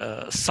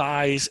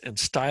size and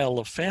style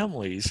of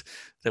families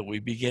that we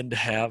begin to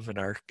have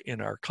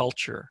in our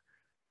culture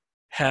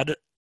had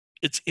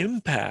its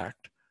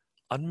impact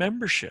on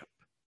membership.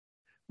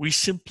 We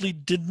simply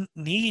didn't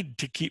need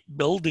to keep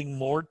building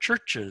more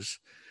churches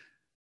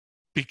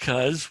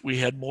because we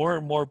had more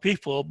and more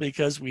people,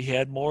 because we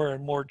had more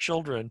and more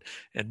children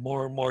and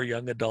more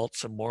young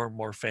adults and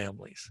more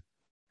families.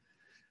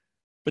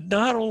 But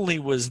not only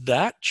was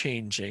that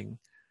changing,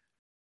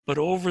 but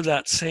over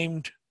that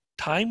same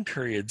time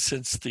period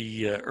since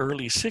the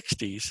early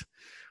 60s,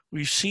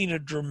 we've seen a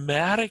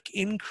dramatic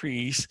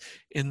increase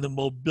in the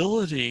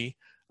mobility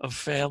of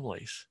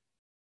families.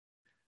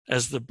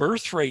 As the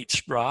birth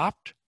rates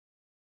dropped,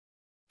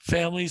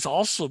 families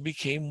also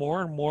became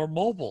more and more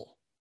mobile,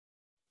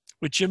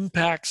 which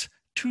impacts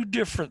two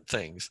different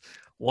things.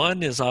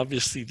 One is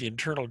obviously the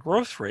internal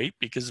growth rate,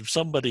 because if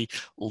somebody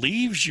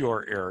leaves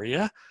your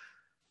area,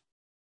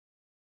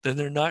 then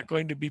they're not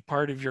going to be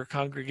part of your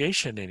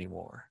congregation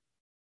anymore.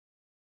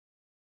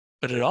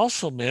 But it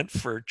also meant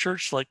for a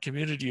church like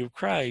Community of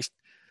Christ,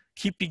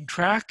 keeping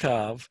track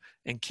of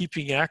and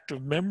keeping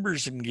active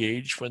members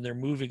engaged when they're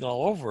moving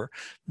all over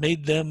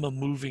made them a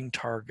moving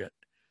target.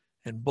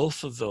 And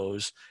both of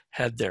those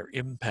had their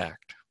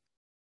impact.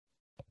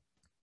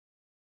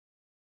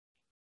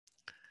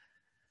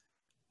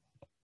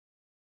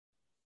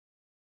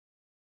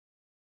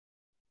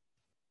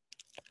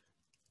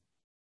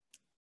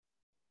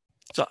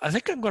 So I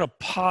think I'm going to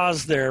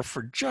pause there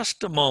for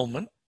just a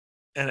moment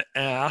and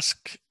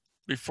ask,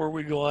 before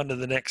we go on to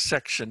the next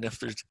section, if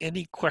there's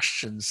any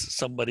questions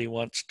somebody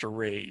wants to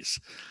raise.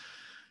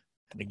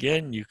 And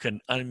again, you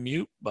can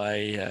unmute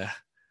by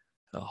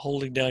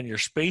holding down your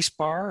space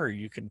bar, or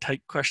you can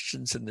type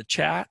questions in the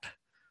chat.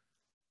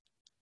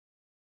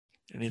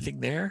 Anything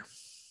there?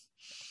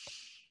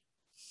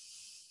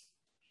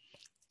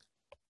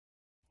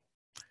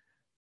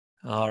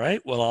 All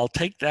right, well, I'll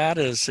take that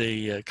as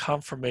a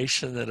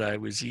confirmation that I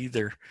was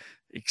either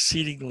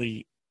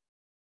exceedingly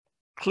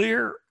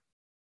clear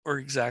or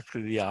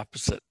exactly the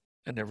opposite,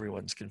 and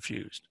everyone's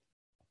confused.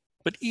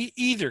 But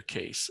either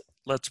case,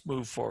 let's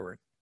move forward.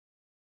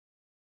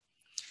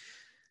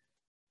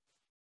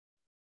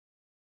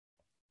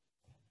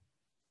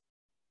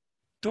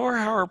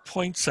 Dorhauer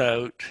points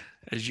out,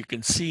 as you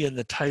can see in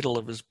the title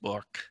of his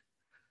book,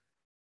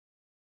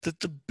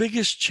 that the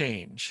biggest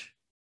change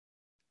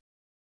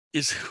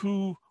is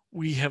who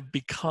we have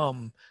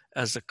become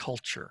as a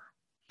culture.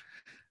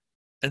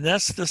 And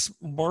that's this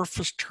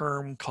amorphous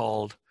term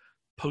called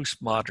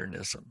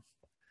postmodernism.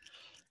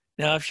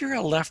 Now, if you're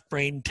a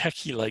left-brain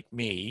techie like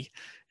me,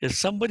 if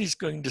somebody's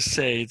going to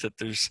say that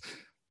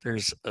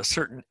there's a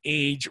certain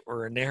age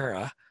or an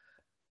era,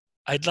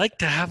 I'd like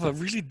to have a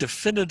really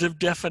definitive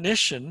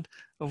definition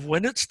of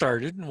when it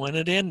started and when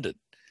it ended.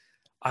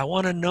 I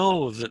want to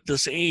know that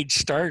this age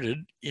started,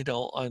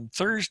 on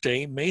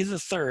Thursday, May the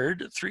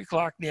 3rd at 3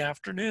 o'clock in the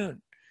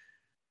afternoon.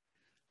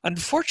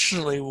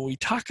 Unfortunately, when we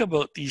talk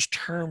about these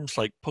terms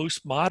like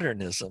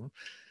postmodernism,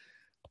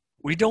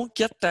 we don't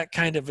get that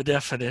kind of a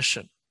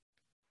definition.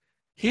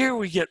 Here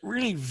we get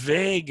really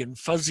vague and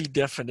fuzzy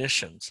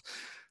definitions.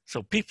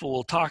 So people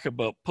will talk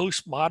about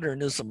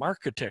postmodernism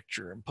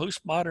architecture and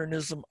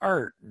postmodernism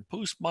art and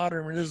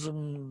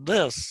postmodernism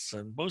this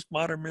and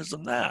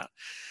postmodernism that.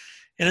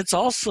 And it's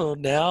also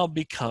now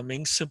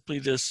becoming simply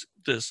this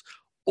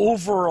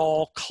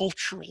overall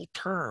cultural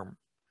term.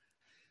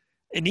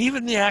 And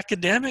even the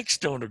academics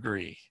don't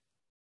agree.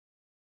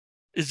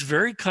 It's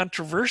very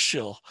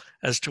controversial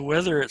as to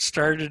whether it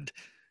started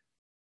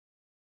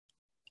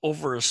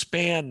over a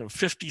span of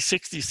 50,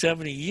 60,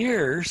 70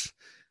 years.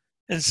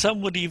 And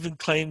some would even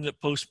claim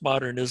that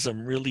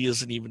postmodernism really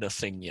isn't even a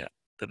thing yet,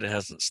 that it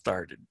hasn't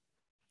started.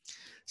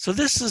 So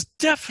this is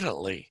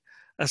definitely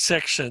a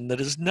section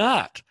that is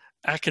not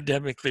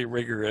academically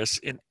rigorous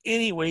in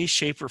any way,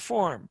 shape, or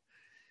form.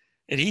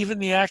 And even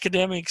the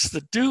academics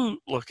that do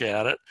look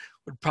at it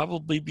would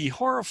probably be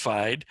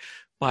horrified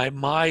by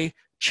my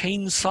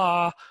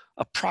chainsaw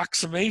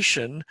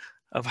approximation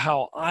of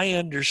how I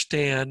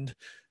understand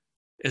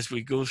as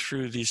we go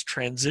through these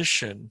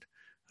transition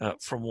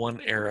from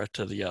one era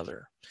to the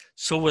other.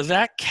 So with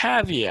that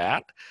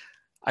caveat,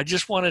 I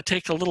just want to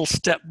take a little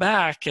step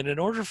back, and in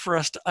order for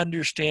us to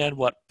understand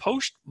what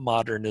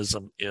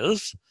postmodernism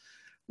is,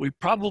 we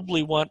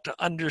probably want to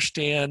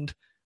understand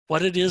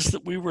what it is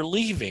that we were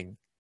leaving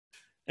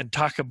and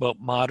talk about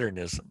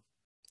modernism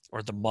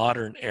or the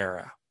modern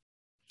era.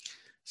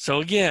 So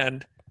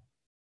again,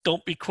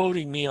 don't be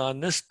quoting me on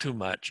this too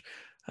much,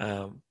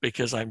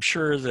 because I'm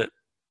sure that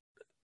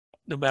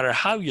no matter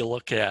how you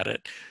look at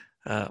it,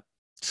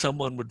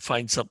 someone would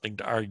find something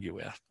to argue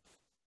with.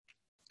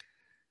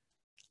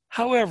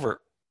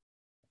 However,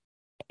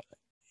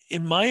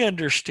 in my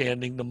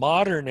understanding, the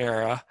modern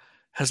era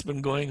has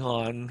been going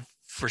on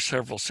for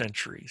several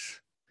centuries.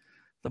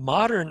 The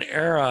modern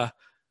era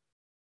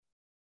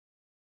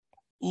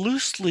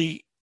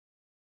loosely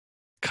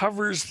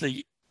covers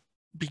the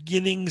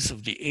beginnings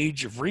of the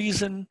Age of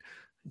Reason,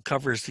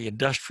 covers the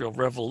Industrial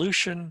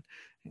Revolution,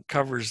 it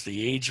covers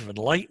the Age of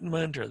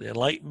Enlightenment or the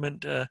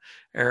Enlightenment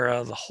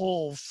era, the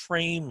whole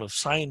frame of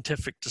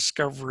scientific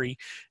discovery,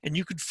 and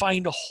you could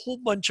find a whole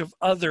bunch of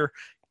other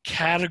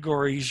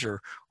categories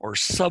or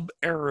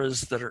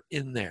sub-eras that are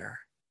in there.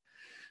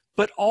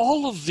 But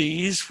all of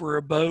these were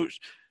about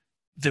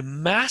the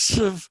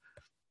massive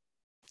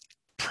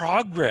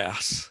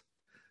progress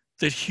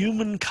that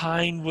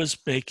humankind was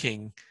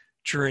making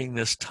during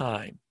this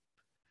time,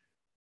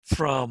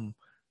 from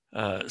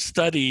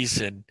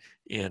studies in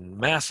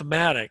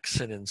mathematics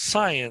and in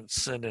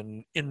science and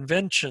in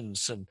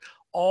inventions and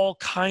all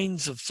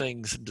kinds of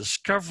things and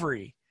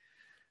discovery.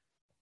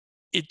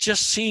 It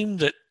just seemed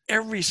that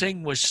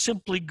everything was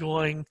simply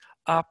going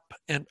up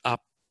and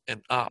up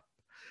and up.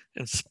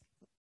 And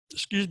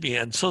excuse me,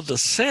 and so the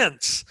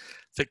sense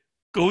that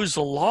goes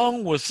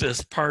along with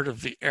this part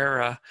of the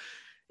era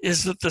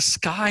is that the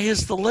sky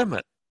is the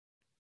limit.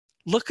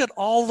 Look at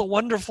all the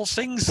wonderful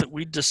things that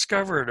we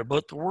discovered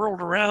about the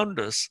world around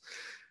us,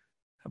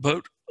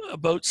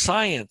 about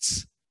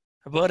science,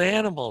 about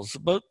animals,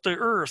 about the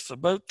earth,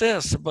 about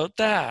this, about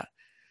that.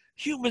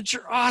 Humans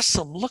are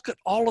awesome. Look at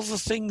all of the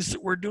things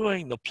that we're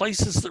doing, the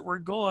places that we're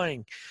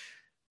going.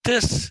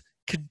 This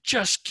could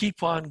just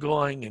keep on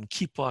going and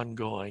keep on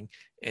going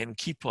and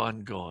keep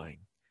on going.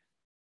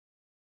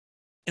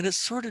 And it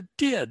sort of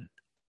did,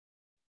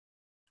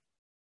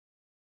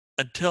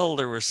 until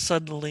there was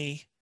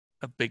suddenly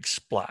a big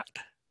splat.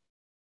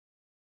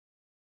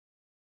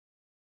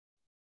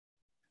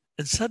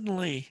 And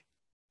suddenly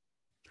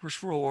there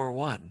was World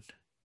War I.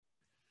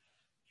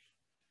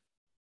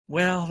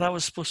 Well, that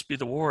was supposed to be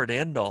the war to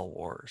end all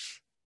wars.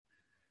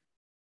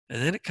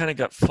 And then it kind of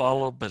got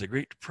followed by the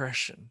Great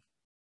Depression.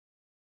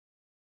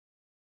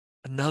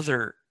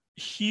 Another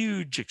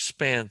huge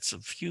expanse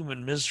of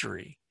human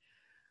misery,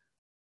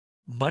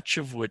 much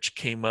of which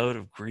came out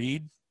of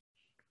greed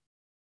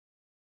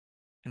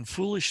and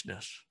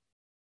foolishness.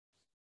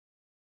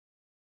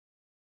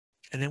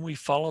 And then we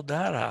followed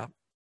that up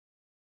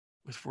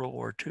with World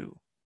War II.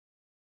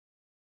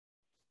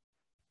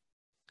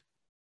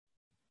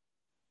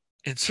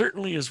 And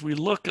certainly as we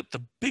look at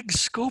the big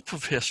scope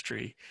of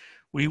history,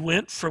 we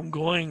went from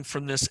going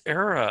from this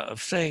era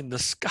of saying the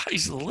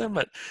sky's the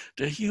limit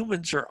to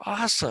humans are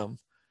awesome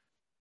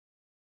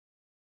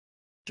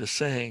to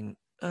saying,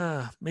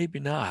 maybe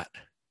not.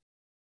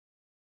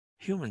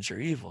 Humans are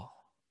evil.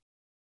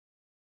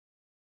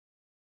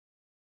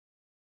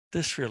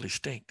 This really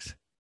stinks.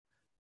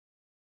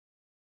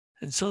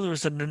 And so there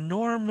was an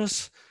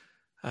enormous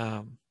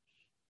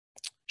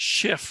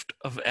shift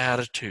of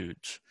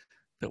attitudes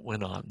that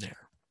went on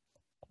there.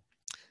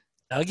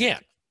 Now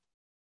again,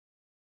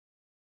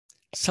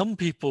 some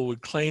people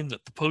would claim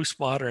that the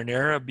postmodern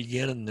era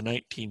began in the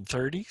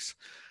 1930s.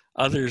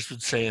 Others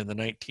would say in the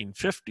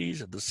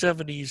 1950s, or the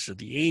 70s, or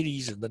the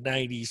 80s, and the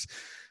 90s.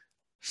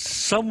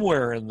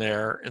 Somewhere in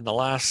there in the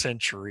last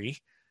century,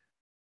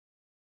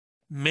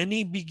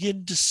 many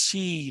begin to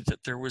see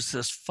that there was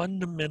this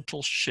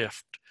fundamental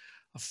shift,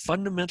 a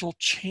fundamental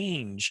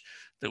change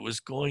that was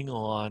going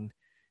on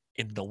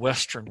in the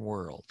Western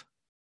world.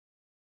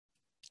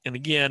 And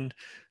again,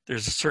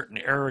 there's a certain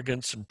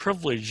arrogance and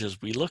privilege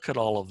as we look at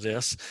all of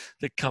this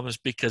that comes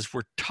because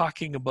we're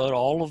talking about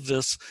all of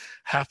this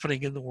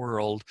happening in the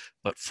world,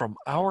 but from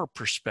our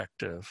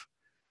perspective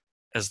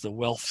as the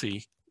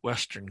wealthy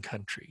Western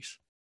countries.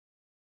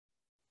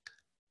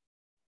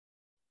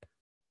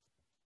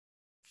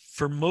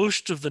 For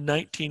most of the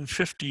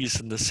 1950s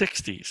and the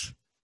 60s,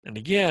 and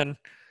again,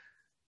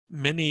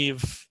 many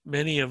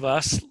of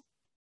us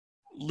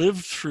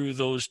lived through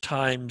those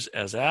times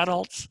as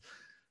adults.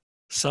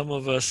 Some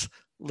of us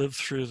lived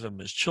through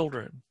them as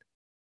children.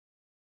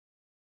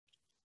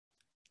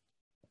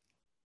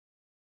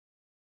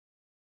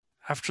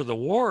 After the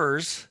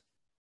wars,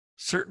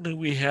 certainly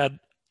we had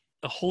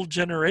a whole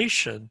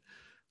generation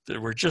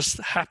that were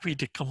just happy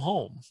to come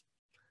home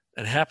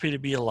and happy to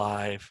be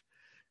alive,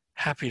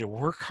 happy to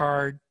work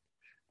hard.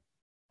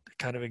 They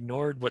kind of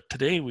ignored what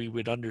today we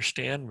would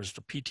understand was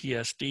the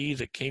PTSD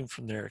that came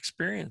from their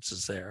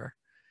experiences there.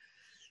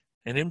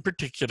 And in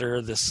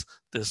particular, this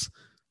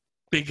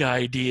big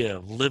idea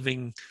of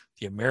living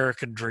the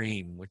American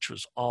dream, which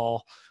was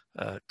all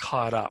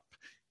caught up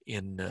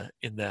in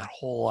that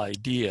whole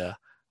idea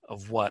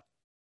of what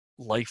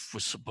life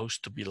was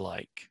supposed to be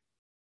like.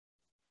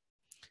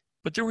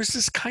 But there was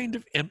this kind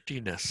of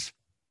emptiness.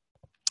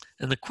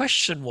 And the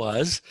question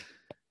was,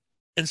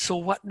 and so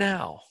what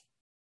now?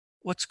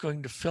 What's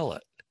going to fill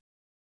it?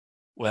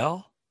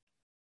 Well,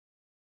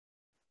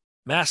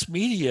 mass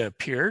media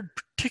appeared,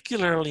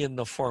 particularly in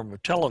the form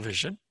of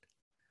television,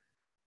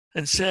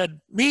 and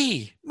said,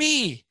 me,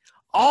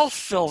 I'll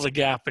fill the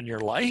gap in your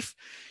life.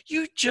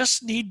 You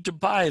just need to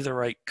buy the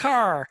right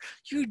car.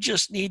 You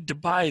just need to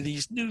buy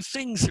these new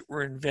things that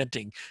we're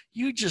inventing.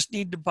 You just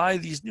need to buy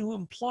these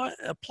new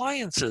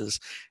appliances,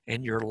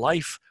 and your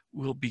life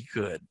will be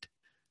good.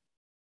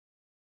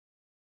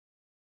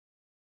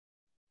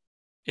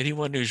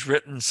 Anyone who's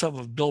written some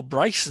of Bill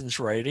Bryson's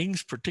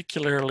writings,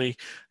 particularly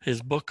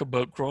his book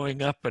about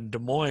growing up in Des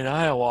Moines,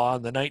 Iowa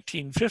in the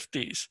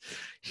 1950s,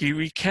 he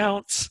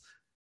recounts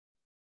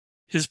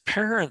his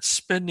parents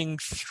spending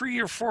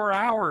 3 or 4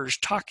 hours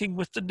talking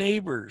with the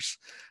neighbors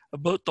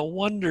about the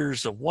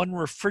wonders of one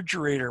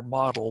refrigerator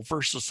model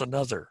versus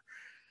another,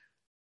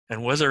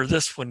 and whether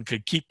this one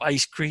could keep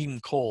ice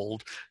cream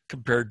cold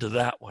compared to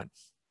that one.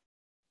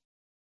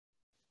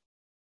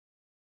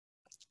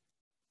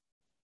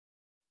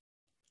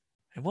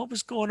 And what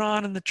was going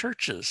on in the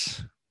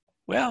churches?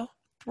 Well,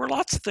 there were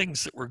lots of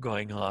things that were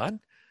going on,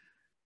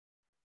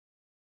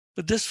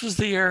 but this was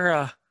the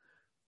era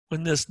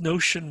when this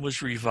notion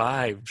was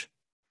revived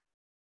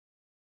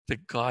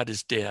that God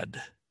is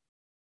dead.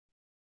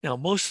 Now,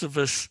 most of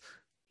us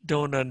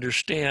don't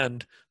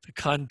understand the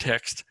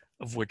context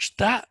of which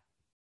that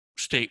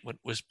statement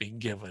was being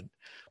given,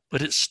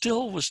 but it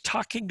still was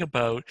talking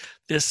about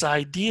this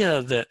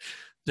idea that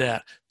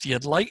the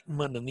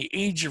Enlightenment and the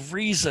Age of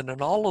Reason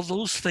and all of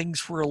those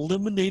things were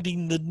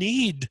eliminating the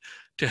need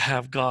to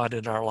have God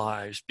in our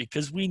lives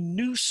because we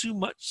knew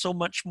so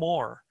much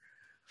more.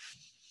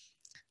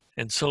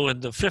 And so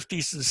in the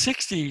 50s and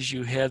 60s,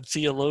 you had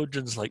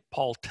theologians like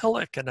Paul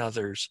Tillich and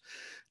others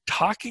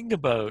talking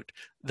about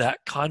that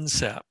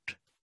concept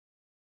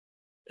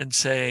and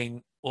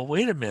saying, well,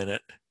 wait a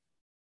minute,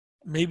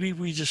 maybe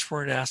we just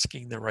weren't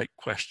asking the right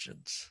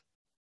questions.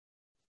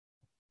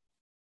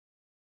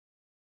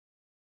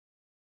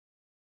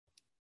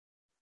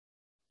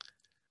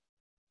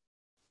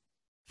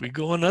 If we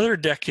go another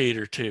decade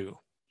or two,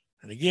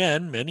 and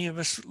again, many of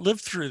us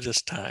lived through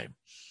this time,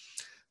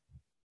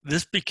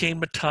 this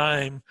became a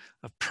time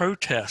of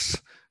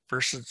protests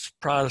versus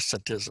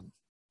Protestantism.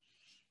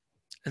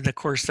 And of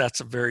course,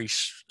 that's a very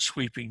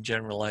sweeping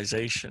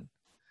generalization.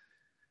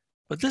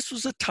 But this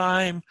was a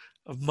time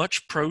of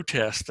much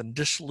protest and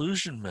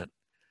disillusionment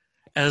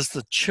as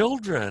the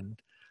children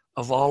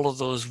of all of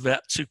those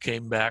vets who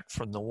came back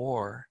from the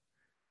war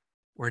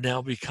were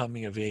now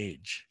becoming of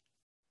age.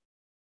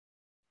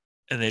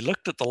 And they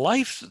looked at the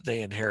life that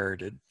they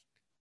inherited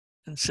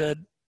and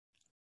said,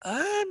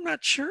 I'm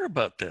not sure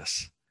about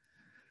this.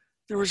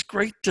 There was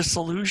great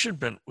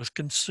disillusionment with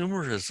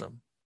consumerism,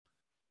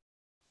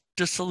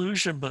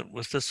 disillusionment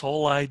with this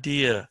whole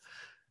idea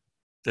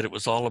that it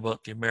was all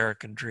about the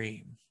American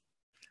dream.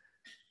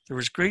 There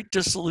was great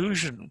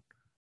disillusion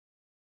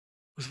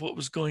with what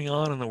was going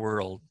on in the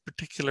world,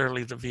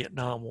 particularly the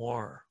Vietnam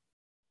War.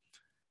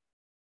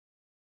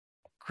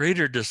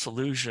 Greater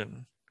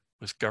disillusion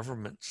with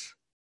governments.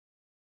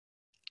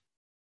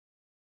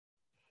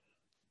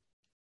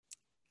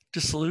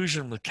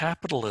 Disillusion with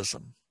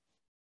capitalism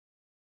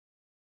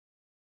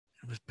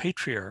and with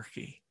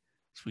patriarchy.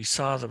 As we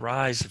saw the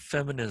rise of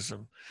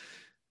feminism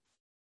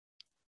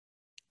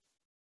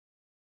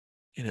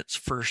in its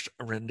first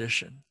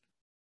rendition.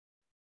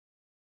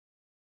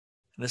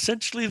 And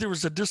essentially there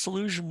was a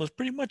disillusion with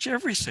pretty much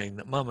everything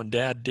that mom and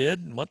dad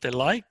did and what they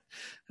liked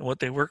and what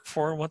they worked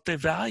for and what they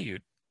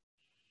valued.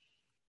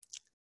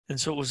 And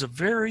so it was a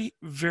very,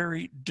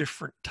 very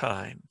different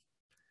time.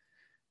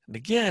 And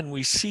again,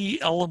 we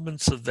see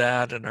elements of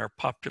that in our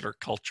popular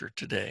culture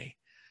today.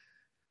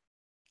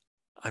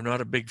 I'm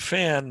not a big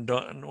fan,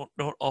 don't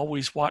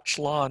always watch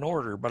Law and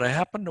Order, but I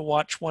happened to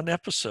watch one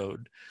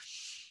episode,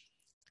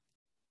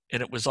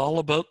 and it was all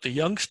about the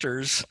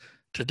youngsters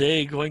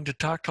today going to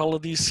talk to all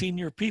of these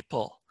senior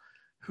people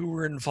who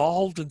were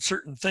involved in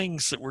certain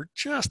things that were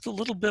just a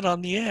little bit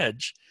on the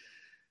edge.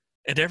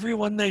 And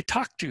everyone they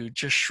talked to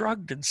just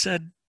shrugged and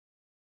said,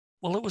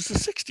 well, it was the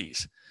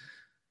 60s.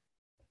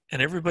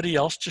 And everybody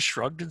else just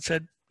shrugged and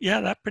said, yeah,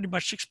 that pretty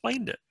much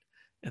explained it.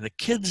 And the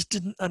kids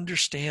didn't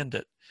understand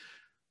it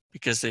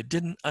because they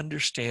didn't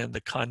understand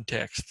the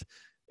context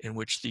in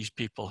which these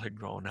people had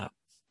grown up.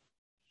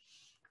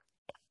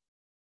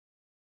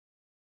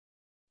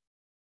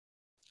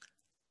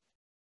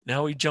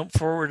 Now we jump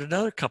forward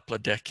another couple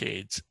of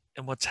decades,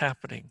 and what's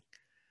happening?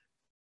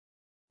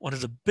 One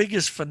of the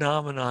biggest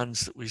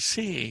phenomenons that we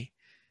see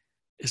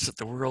is that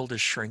the world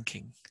is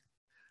shrinking.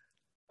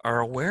 Our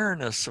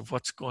awareness of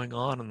what's going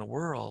on in the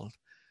world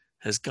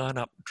has gone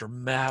up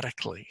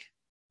dramatically.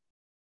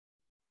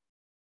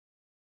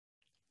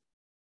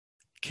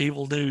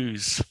 Cable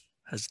news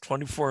has a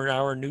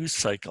 24-hour news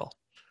cycle.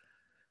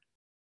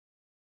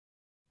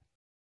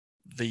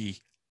 The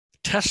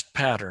test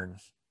pattern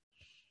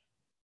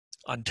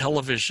on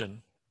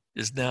television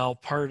is now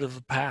part of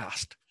the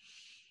past.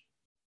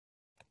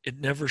 It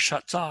never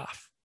shuts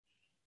off.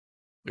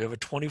 We have a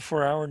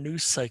 24-hour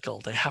news cycle.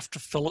 They have to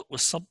fill it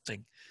with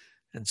something.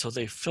 And so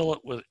they fill it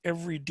with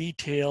every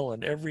detail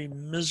and every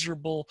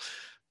miserable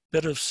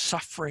bit of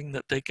suffering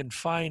that they can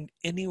find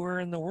anywhere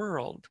in the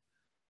world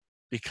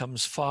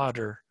becomes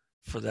fodder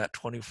for that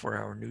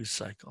 24-hour news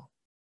cycle.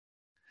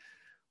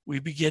 We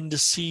begin to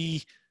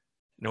see,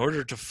 in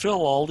order to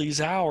fill all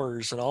these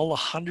hours and all the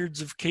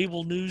hundreds of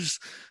cable news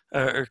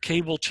or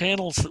cable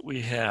channels that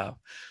we have,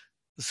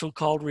 the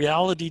so-called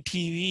reality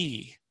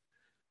TV,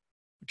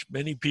 which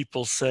many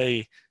people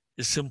say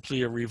is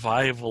simply a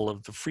revival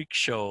of the freak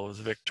show of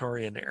the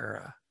Victorian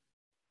era.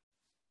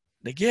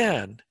 And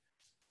again,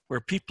 where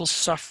people's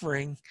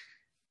suffering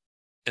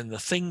and the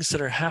things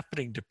that are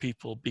happening to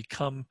people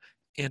become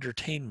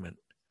entertainment.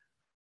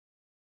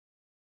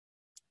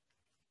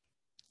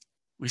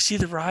 We see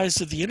the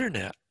rise of the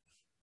internet.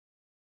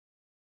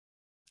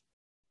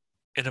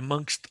 And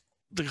amongst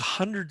the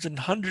hundreds and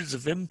hundreds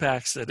of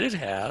impacts that it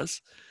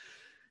has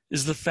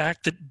is the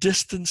fact that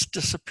distance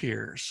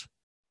disappears.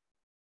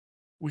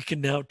 We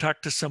can now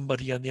talk to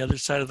somebody on the other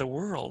side of the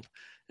world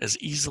as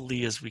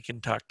easily as we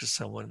can talk to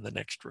someone in the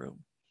next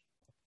room.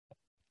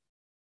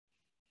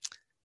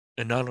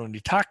 And not only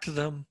talk to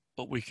them,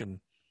 but we can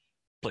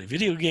play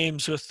video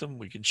games with them,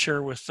 we can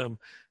share with them,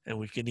 and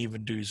we can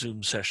even do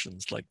Zoom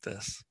sessions like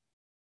this.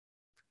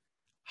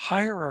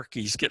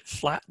 Hierarchies get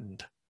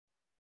flattened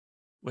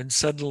when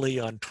suddenly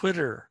on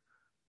Twitter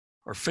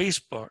or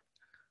Facebook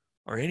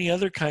or any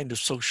other kind of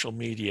social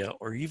media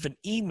or even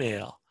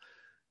email,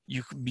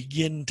 you can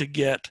begin to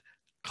get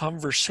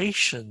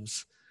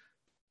conversations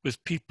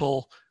with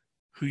people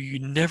who you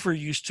never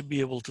used to be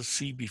able to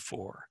see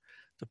before.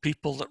 The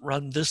people that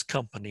run this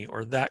company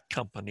or that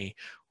company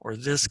or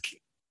this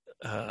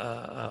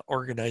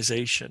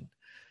organization.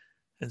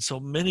 And so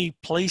many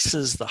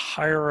places, the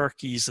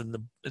hierarchies and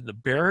the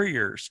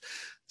barriers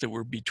that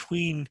were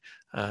between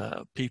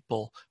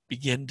people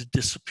begin to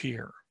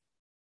disappear.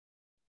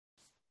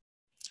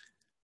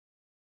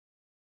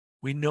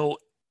 We know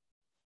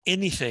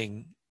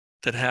anything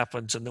that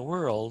happens in the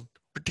world,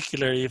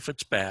 particularly if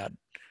it's bad.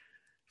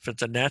 If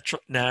it's a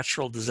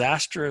natural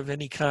disaster of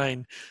any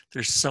kind,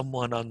 there's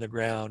someone on the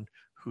ground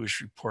who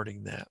is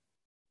reporting that.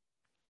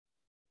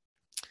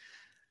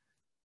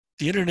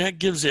 The internet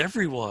gives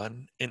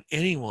everyone and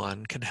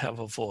anyone can have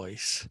a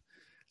voice.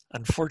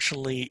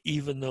 Unfortunately,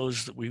 even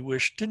those that we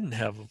wish didn't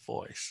have a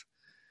voice,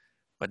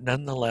 but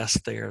nonetheless,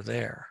 they are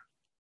there.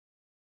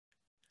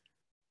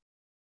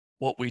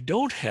 What we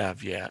don't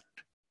have yet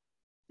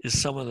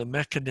is some of the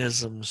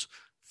mechanisms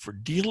for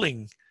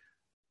dealing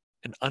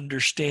and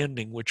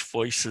understanding which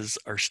voices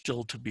are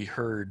still to be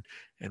heard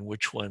and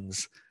which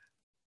ones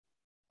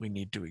we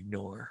need to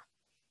ignore.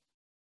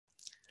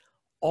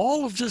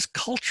 All of this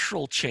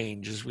cultural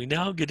change, as we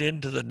now get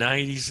into the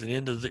 90s and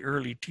into the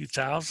early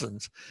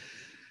 2000s,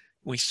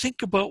 we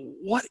think about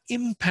what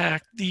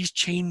impact these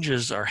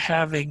changes are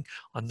having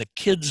on the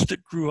kids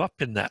that grew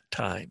up in that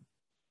time.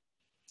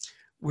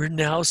 We're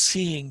now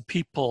seeing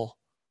people,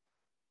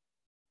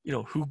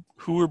 who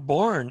were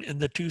born in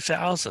the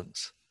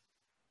 2000s.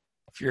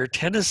 If you're a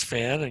tennis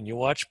fan and you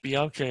watch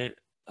Bianca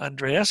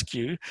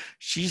Andreescu,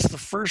 she's the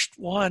first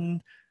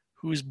one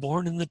who was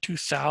born in the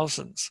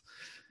 2000s.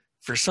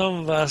 For some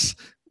of us,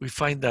 we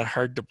find that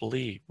hard to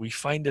believe. We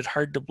find it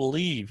hard to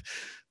believe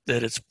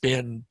that it's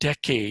been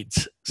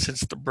decades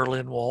since the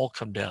Berlin Wall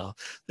came down,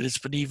 that it's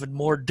been even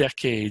more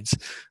decades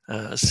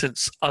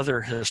since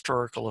other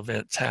historical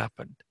events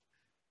happened.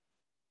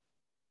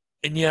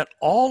 And yet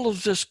all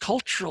of this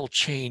cultural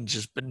change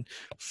has been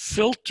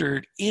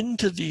filtered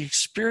into the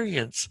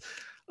experience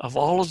of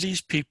all of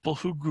these people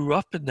who grew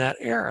up in that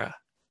era.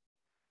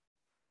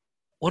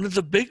 One of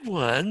the big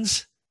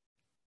ones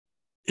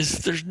is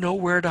there's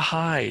nowhere to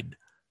hide.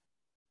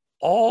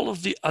 All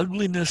of the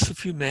ugliness of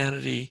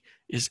humanity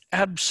is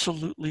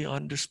absolutely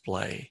on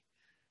display.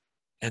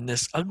 And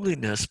this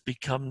ugliness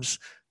becomes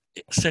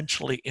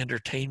essentially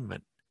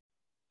entertainment.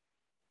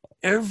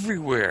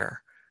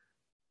 Everywhere,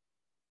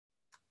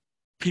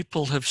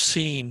 people have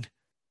seen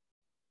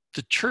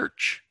the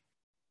church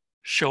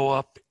show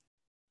up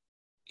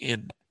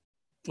in,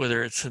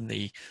 whether it's in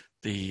the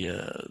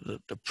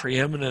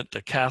preeminent,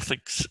 the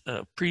Catholic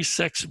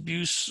pre-sex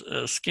abuse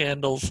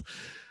scandals,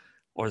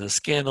 or the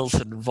scandals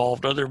that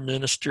involved other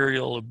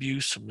ministerial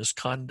abuse and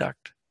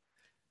misconduct.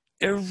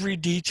 Every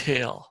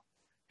detail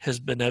has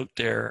been out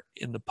there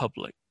in the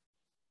public.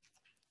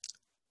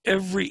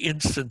 Every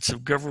instance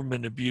of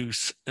government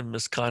abuse and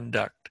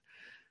misconduct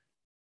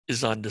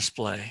is on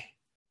display.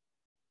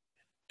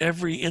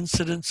 Every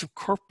incidence of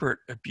corporate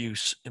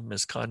abuse and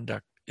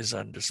misconduct is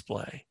on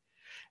display,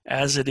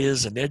 as it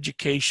is in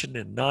education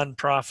and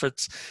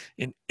nonprofits,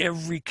 in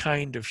every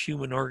kind of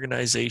human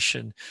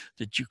organization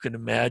that you can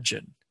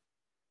imagine.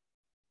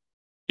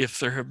 If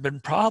there have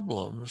been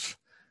problems,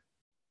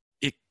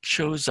 it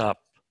shows up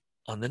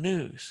on the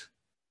news.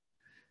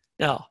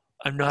 Now,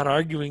 I'm not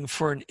arguing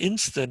for an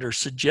instant or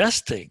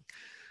suggesting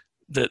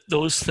that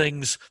those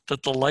things,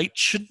 that the light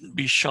shouldn't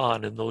be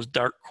shone in those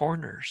dark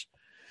corners.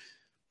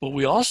 But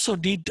we also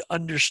need to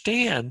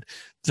understand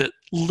that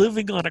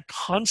living on a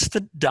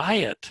constant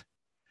diet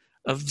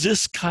of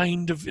this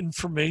kind of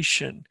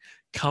information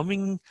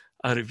coming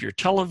out of your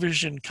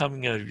television,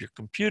 coming out of your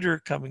computer,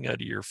 coming out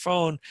of your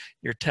phone,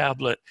 your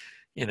tablet,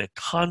 in a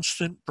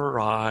constant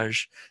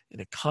barrage,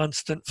 in a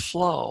constant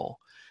flow,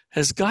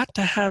 has got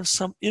to have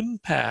some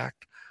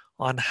impact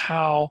on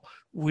how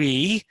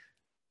we,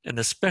 and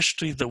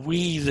especially the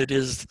we that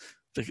is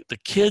the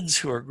kids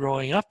who are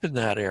growing up in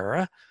that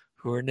era,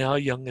 who are now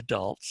young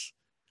adults,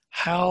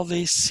 how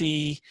they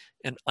see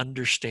and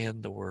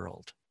understand the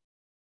world.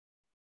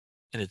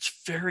 And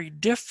it's very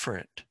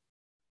different,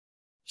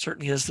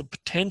 certainly has the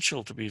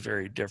potential to be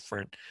very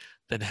different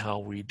than how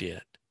we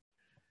did.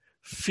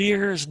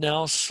 Fear is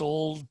now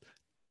sold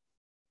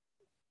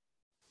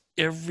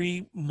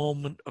every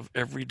moment of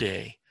every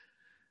day,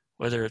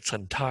 whether it's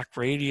on talk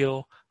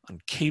radio, on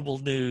cable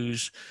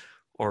news,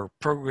 or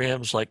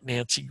programs like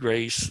Nancy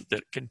Grace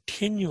that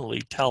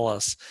continually tell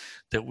us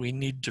that we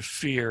need to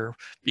fear,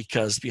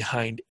 because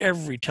behind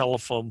every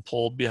telephone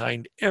pole,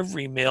 behind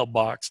every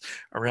mailbox,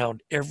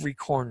 around every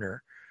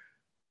corner,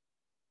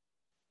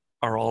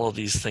 are all of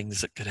these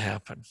things that could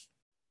happen.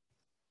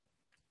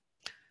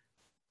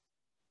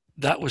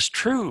 That was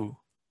true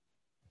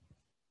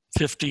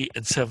 50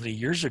 and 70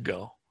 years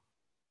ago.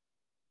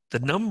 The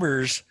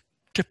numbers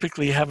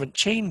typically haven't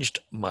changed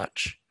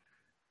much,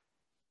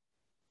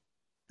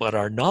 but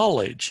our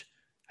knowledge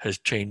has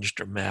changed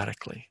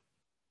dramatically.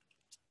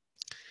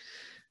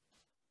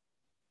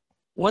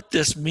 What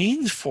this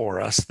means for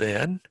us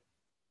then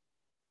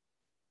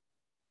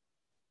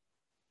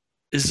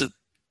is that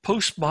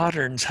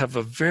postmoderns have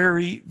a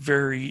very,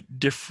 very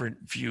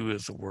different view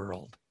of the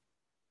world.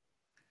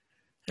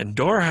 And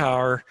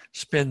Dorhauer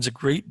spends a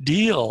great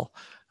deal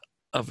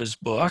of his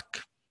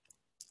book,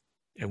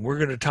 and we're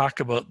going to talk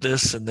about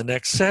this in the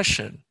next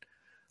session,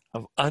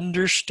 of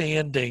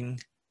understanding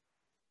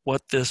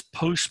what this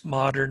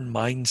postmodern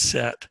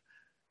mindset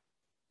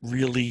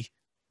really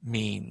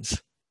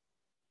means.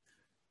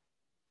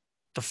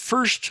 The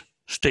first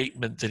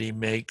statement that he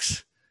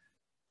makes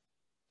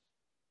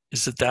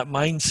is that that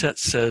mindset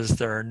says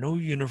there are no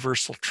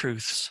universal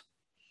truths.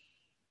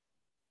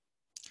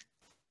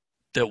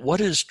 That what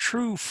is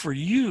true for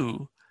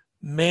you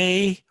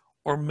may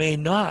or may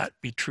not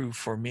be true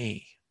for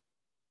me.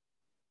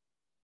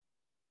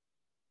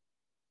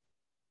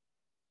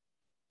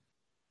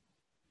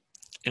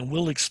 And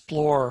we'll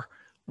explore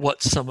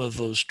what some of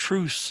those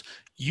truths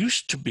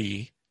used to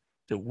be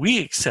that we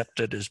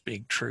accepted as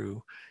being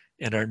true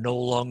and are no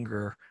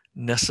longer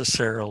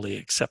necessarily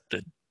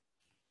accepted.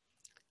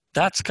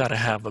 That's got to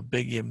have a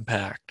big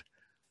impact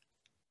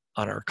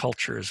on our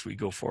culture as we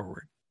go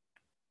forward.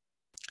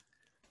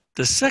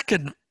 The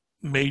second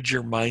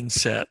major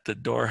mindset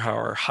that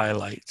Dorhauer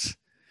highlights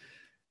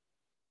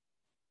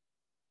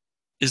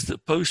is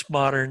that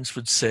postmoderns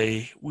would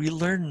say, we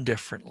learn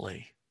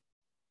differently.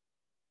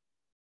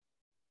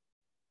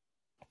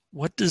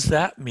 What does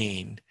that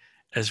mean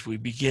as we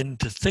begin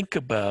to think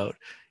about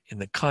in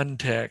the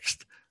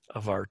context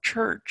of our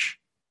church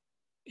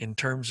in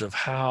terms of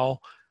how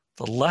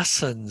the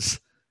lessons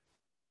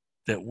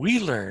that we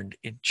learned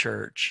in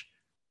church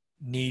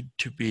need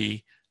to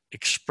be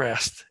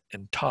expressed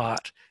and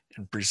taught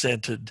and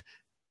presented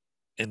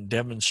and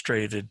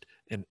demonstrated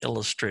and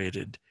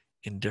illustrated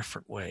in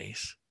different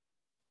ways.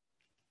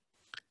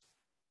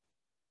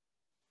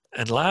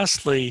 And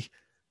lastly,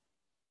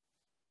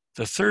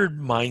 the third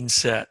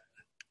mindset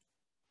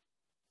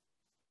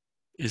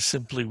is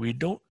simply we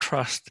don't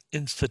trust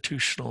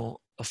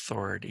institutional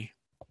authority.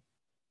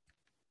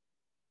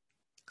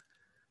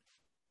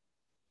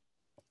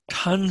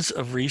 Tons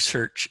of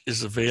research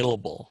is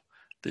available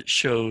that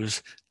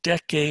shows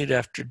decade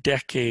after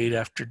decade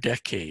after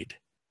decade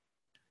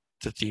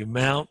that the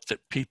amount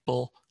that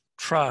people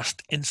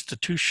trust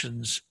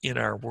institutions in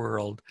our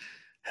world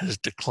has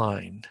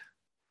declined.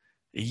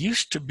 It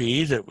used to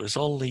be that it was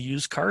only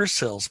used car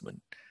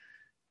salesmen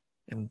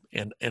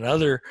and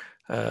other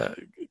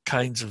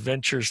kinds of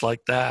ventures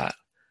like that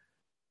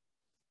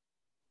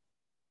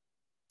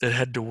that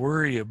had to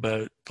worry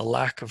about the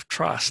lack of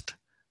trust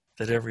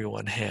that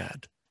everyone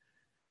had.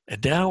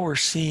 And now we're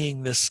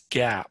seeing this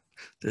gap,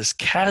 this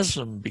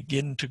chasm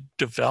begin to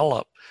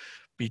develop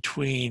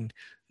between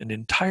an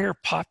entire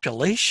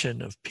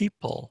population of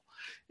people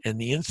and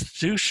the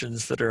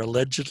institutions that are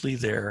allegedly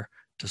there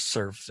to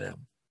serve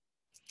them.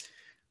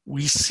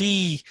 We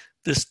see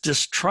this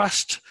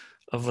distrust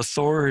of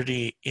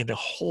authority in a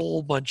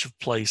whole bunch of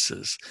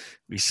places.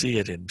 We see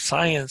it in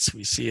science,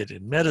 we see it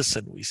in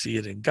medicine, we see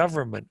it in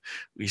government,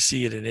 we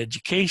see it in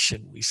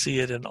education, we see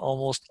it in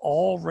almost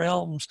all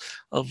realms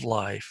of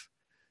life.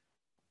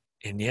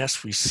 And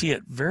yes, we see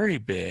it very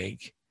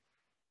big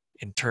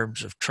in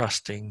terms of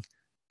trusting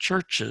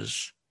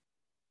churches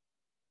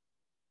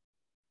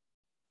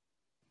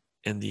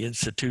and the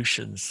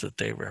institutions that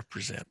they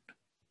represent.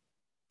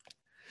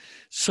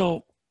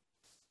 So,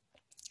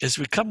 as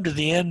we come to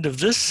the end of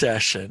this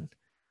session,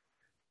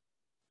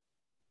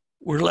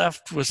 we're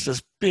left with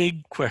this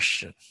big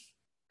question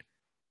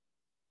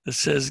that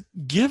says,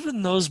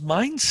 given those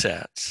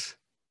mindsets,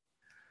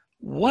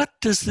 what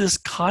does this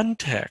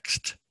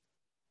context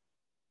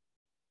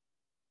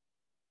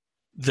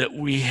that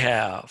we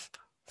have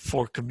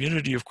for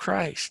Community of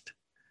Christ,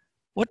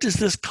 what does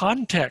this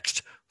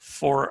context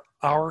for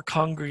our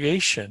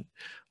congregation,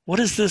 what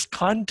is this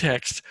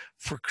context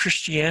for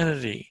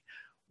Christianity?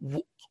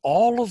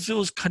 All of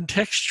those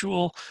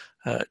contextual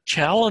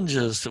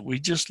challenges that we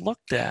just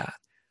looked at,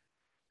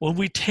 when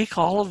we take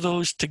all of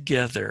those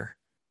together,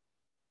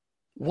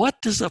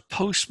 what does a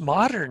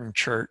postmodern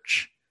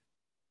church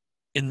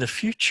in the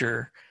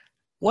future,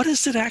 what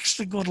is it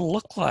actually going to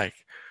look like?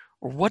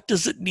 Or what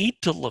does it need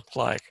to look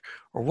like?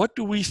 Or what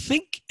do we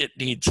think it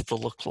needs to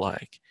look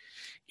like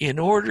in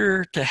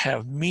order to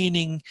have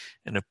meaning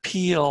and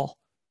appeal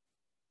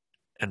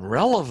and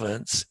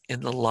relevance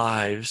in the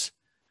lives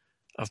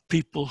of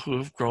people who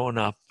have grown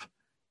up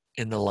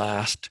in the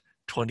last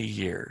 20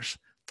 years,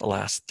 the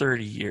last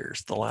 30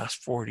 years, the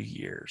last 40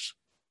 years?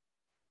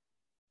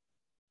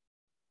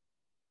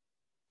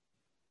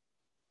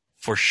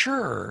 For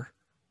sure,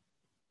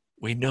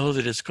 we know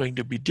that it's going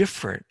to be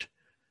different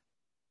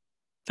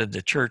than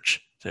the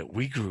church that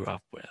we grew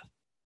up with.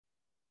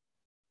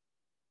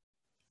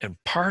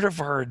 And part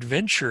of our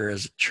adventure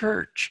as a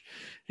church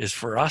is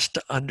for us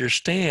to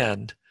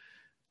understand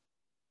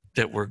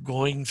that we're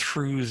going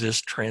through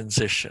this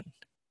transition.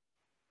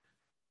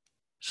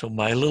 So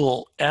my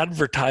little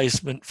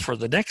advertisement for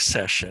the next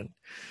session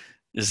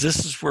is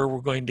this is where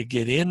we're going to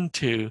get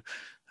into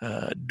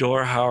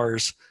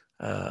Dorhauer's,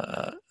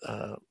 where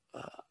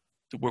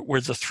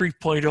the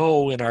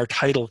 3.0 in our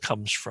title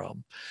comes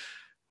from,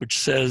 which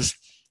says,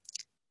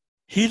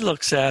 he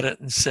looks at it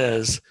and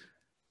says,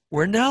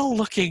 we're now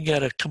looking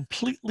at a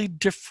completely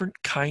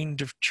different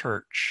kind of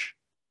church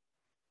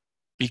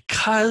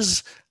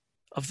because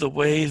of the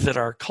way that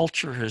our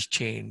culture has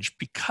changed,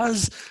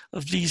 because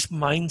of these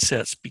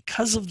mindsets,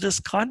 because of this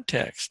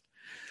context.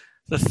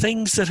 The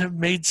things that have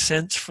made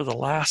sense for the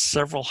last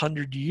several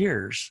hundred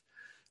years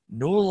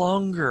no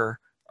longer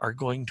are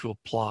going to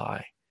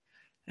apply.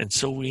 And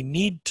so we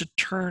need to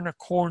turn a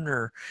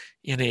corner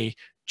in a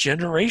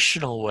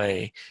generational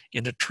way,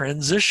 in a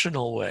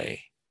transitional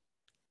way,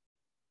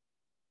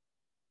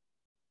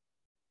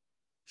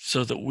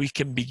 so that we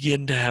can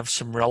begin to have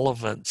some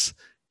relevance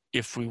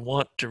if we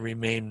want to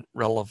remain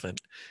relevant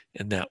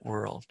in that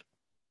world.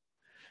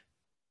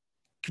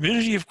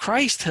 Community of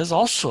Christ has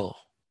also,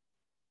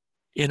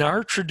 in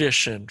our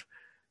tradition,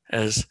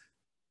 as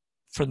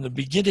from the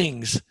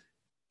beginnings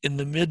in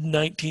the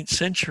mid-19th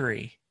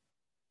century,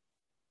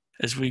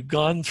 as we've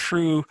gone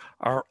through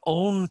our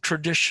own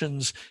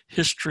traditions,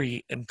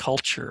 history, and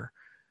culture,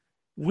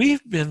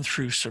 we've been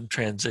through some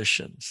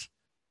transitions.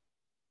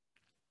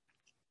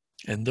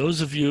 And those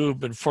of you who've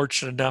been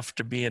fortunate enough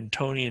to be in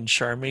Tony and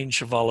Charmaine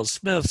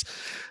Chavala-Smith's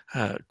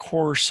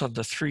course on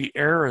the 3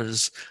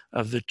 eras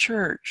of the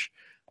church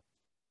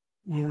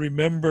will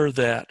remember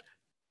that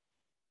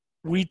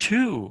we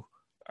too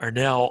are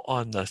now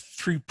on the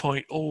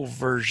 3.0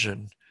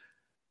 version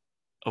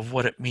of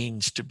what it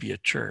means to be a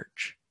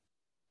church.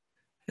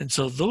 And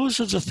so those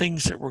are the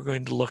things that we're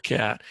going to look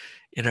at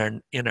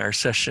in our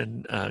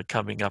session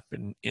coming up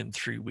in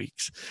 3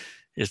 weeks,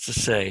 is to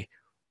say,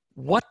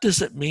 what does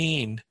it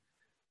mean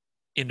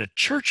in a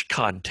church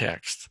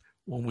context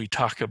when we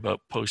talk about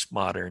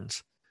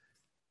postmoderns?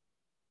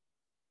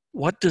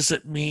 What does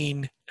it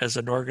mean as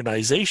an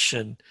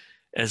organization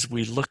as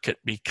we look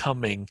at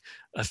becoming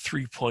a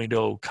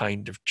 3.0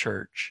 kind of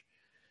church?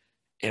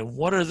 And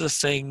what are the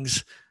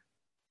things,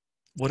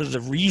 what are the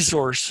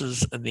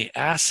resources and the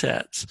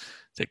assets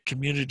that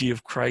Community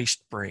of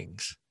Christ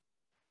brings?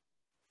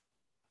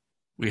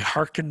 We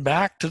hearken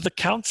back to the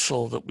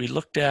council that we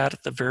looked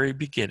at the very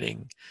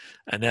beginning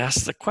and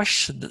ask the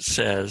question that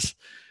says,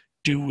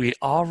 do we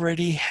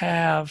already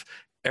have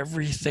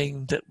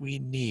everything that we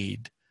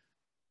need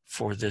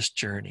for this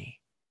journey?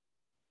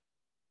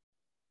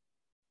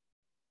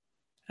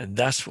 And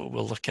that's what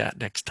we'll look at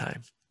next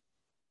time.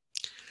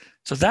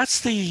 So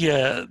that's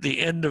the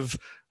end of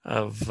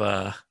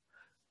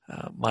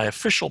my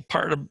official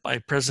part of my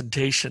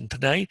presentation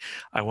tonight.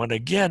 I want to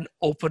again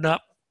open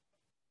up,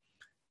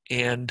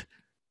 and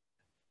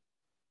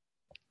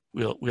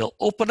we'll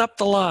open up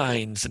the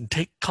lines and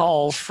take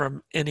calls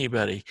from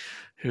anybody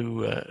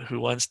who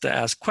wants to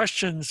ask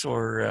questions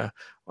or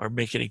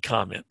make any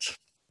comments.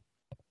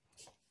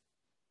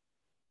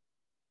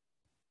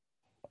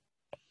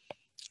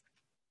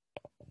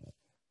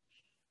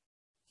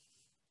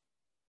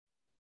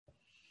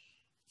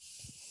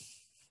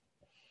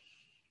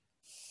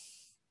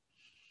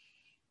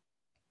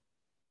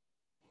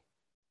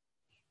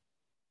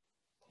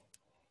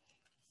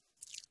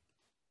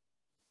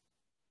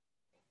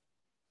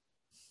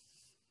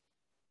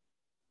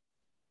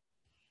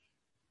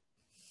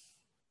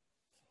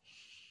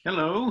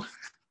 Hello.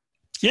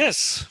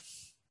 Yes.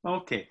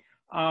 Okay.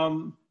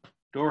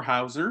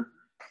 Dorhauser,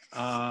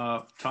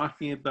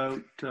 talking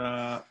about,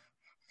 I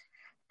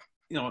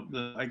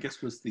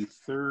guess was the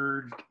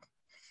third,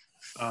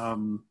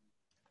 I'm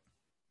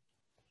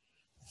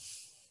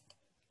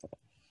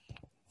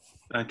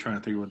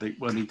trying to think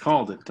what he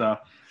called it, deal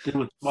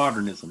with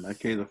modernism.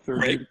 Okay, the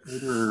third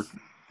indicator or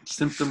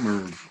symptom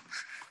or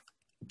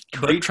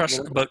trait.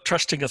 About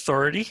trusting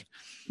authority.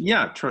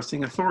 Yeah,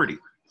 trusting authority.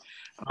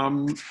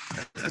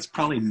 That's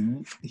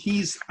probably,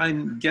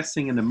 I'm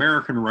guessing, an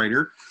American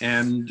writer,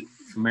 and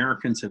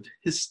Americans have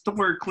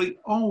historically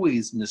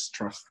always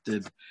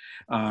mistrusted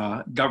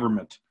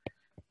government.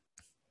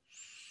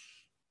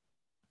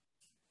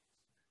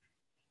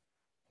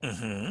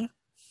 Mm-hmm.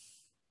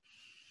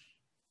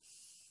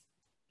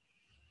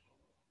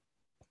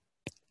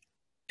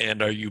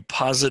 And are you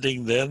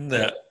positing then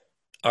that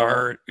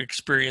our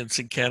experience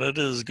in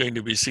Canada is going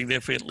to be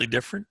significantly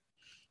different?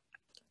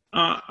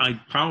 I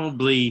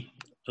probably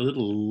a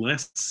little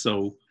less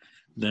so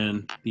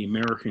than the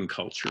American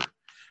culture.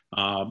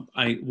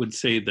 I would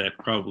say that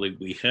probably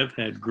we have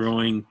had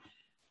growing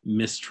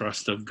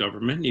mistrust of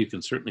government. You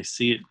can certainly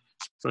see it,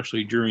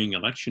 especially during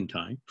election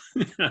time.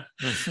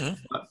 Mm-hmm.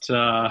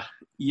 But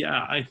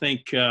yeah, I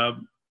think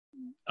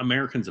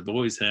Americans have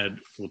always had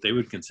what they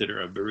would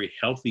consider a very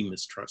healthy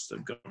mistrust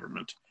of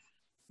government,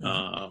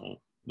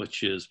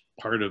 which is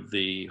part of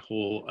the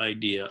whole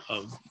idea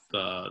of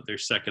their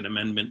Second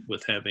Amendment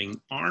with having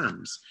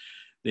arms.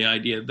 The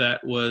idea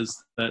that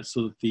was that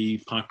so that the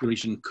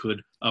population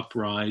could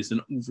uprise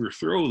and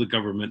overthrow the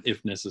government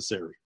if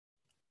necessary.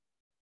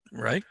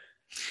 Right.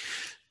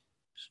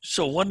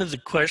 So one of the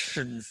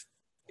questions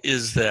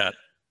is that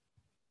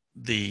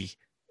the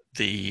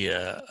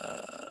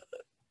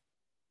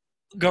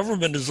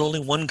government is only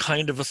one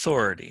kind of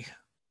authority.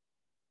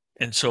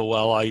 And so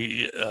while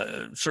I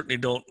certainly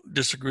don't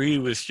disagree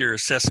with your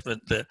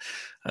assessment that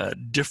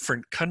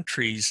different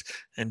countries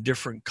and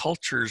different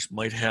cultures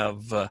might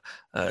have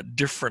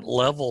different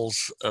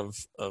levels of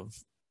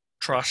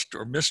trust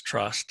or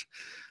mistrust,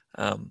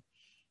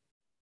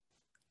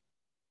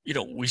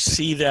 we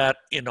see that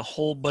in a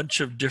whole bunch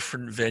of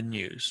different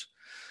venues.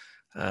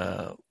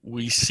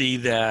 We see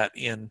that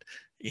in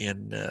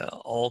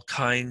all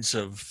kinds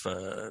of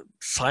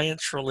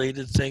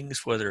science-related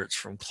things, whether it's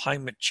from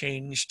climate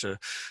change to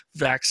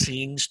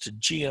vaccines to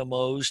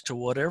GMOs to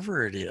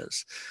whatever it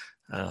is.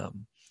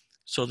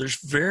 So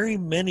there's very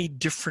many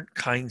different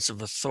kinds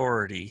of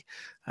authority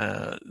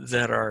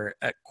that are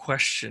at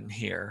question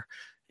here,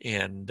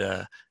 and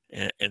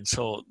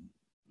so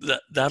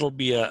that'll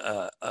be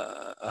a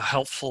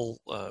helpful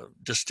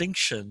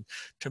distinction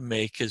to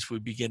make as we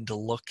begin to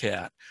look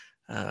at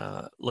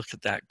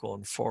that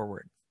going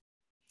forward.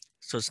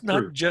 So it's not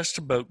True. just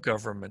about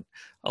government,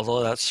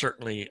 although that's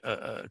certainly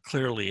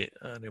clearly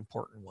an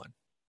important one.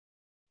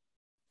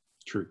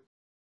 True.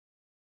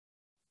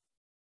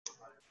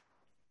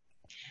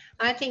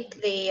 I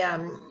think the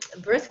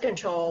birth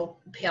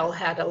control pill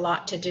had a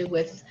lot to do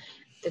with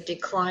the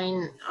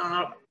decline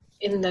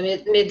in the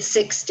mid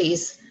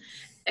 60s.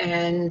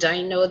 And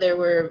I know there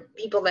were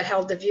people that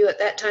held the view at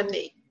that time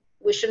that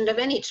we shouldn't have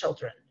any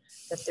children,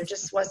 that there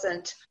just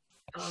wasn't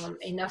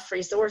enough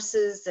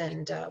resources,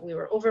 and we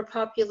were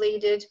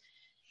overpopulated,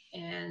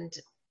 and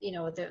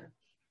the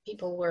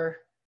people were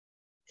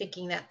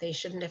thinking that they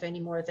shouldn't have any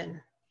more than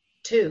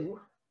 2,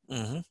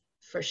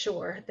 for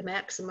sure, the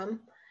maximum.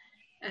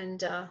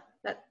 And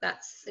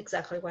that's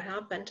exactly what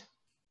happened.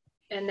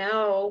 And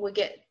now we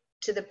get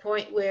to the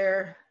point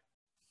where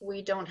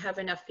we don't have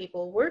enough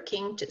people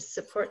working to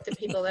support the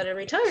people that are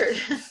retired.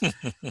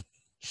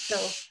 So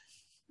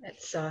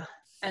it's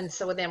and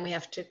so then we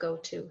have to go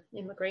to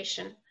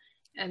immigration,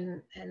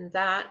 and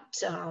that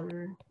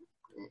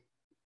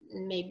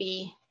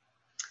maybe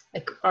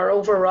like our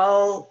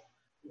overall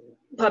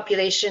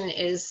population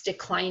is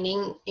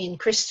declining in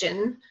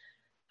Christian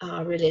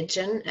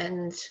religion,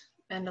 and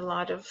a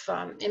lot of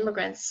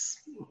immigrants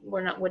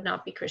would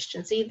not be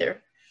Christians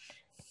either,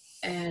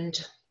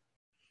 and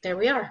there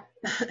we are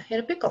in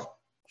a pickle.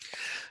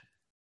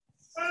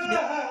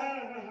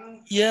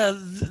 Yeah,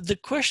 the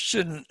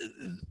question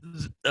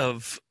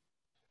of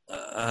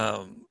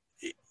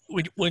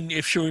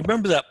if you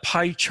remember that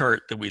pie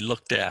chart that we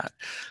looked at,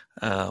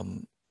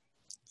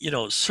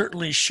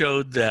 certainly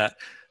showed that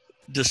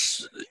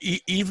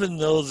even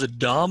though the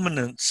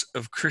dominance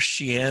of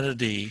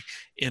Christianity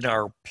in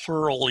our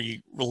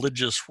plurally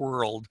religious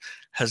world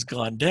has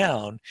gone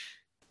down,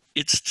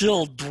 it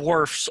still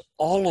dwarfs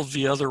all of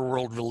the other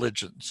world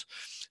religions.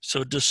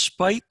 So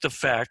despite the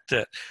fact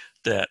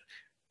that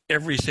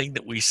everything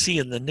that we see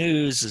in the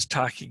news is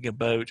talking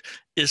about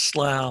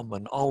Islam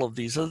and all of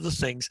these other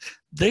things,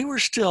 they were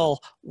still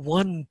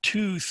 1%,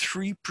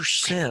 2%,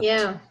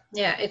 3%.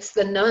 Yeah, it's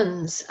the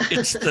nuns.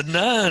 It's the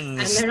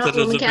nuns, and they're not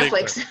Roman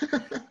Catholics.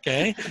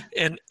 Okay,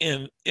 and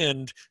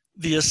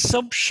the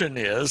assumption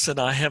is, and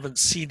I haven't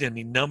seen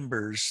any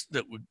numbers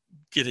that would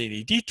get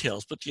any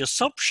details, but the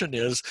assumption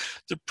is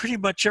that pretty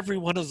much every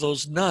one of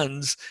those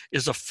nuns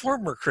is a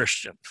former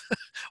Christian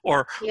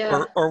or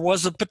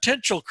was a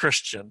potential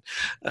Christian.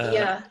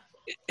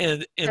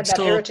 And had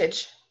so that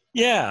heritage.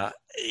 Yeah,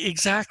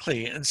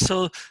 exactly. And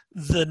so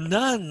the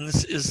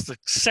nuns is the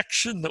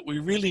section that we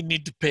really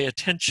need to pay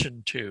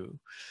attention to.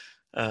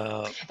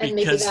 And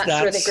maybe that's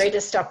where the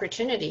greatest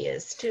opportunity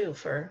is too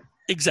for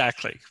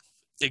exactly.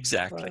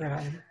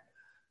 For,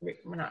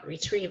 not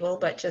retrieval,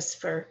 but just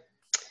for,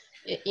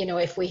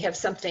 if we have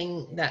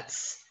something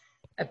that's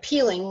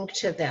appealing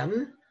to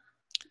them,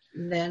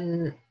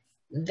 then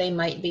they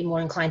might be more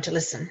inclined to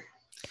listen.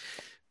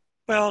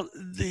 Well,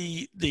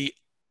 the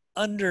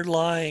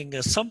underlying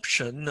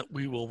assumption that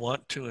we will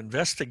want to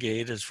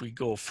investigate as we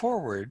go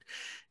forward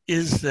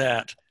is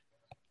that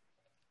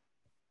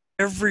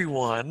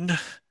everyone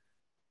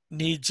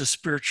needs a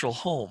spiritual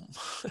home.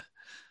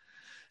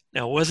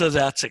 Now, whether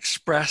that's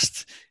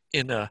expressed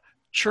in a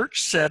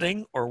church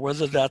setting or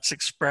whether that's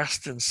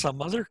expressed in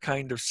some other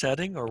kind of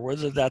setting or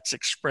whether that's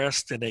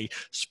expressed in a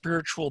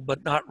spiritual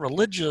but not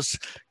religious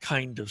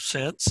kind of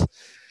sense,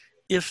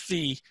 if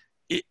we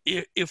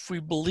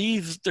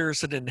believe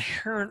there's an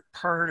inherent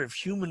part of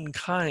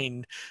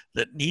humankind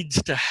that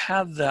needs to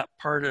have that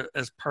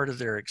as part of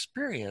their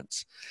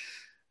experience,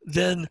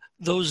 then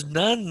those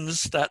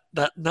nuns,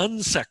 that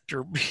nun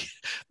sector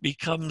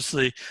becomes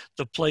the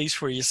place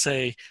where you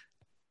say,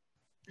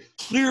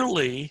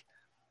 clearly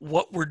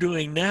what we're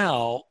doing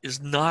now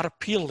is not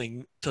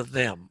appealing to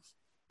them.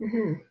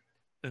 And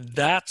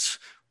that's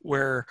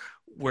where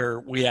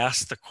we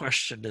ask the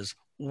question is,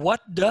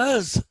 what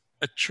does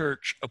a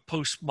church, a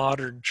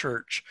postmodern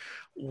church,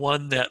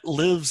 one that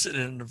lives in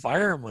an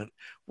environment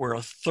where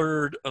a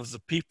third of the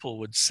people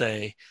would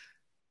say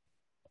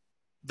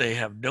they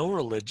have no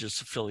religious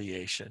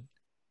affiliation.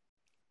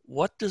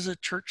 What does a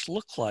church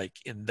look like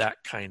in that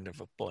kind of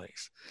a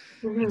place?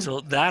 Mm-hmm. And so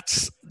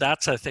that's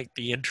I think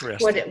the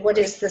interesting. What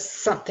is this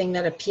something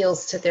that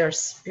appeals to their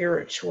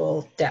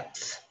spiritual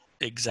depth?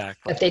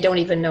 Exactly. That they don't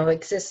even know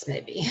exists,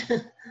 maybe.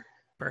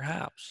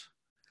 Perhaps.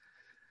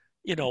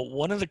 You know,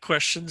 one of the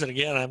questions, and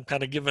again, I'm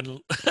kind of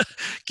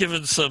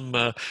given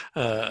some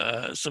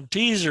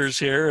teasers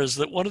here, is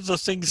that one of the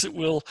things that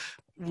we'll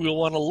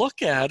want to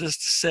look at is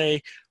to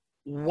say,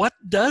 what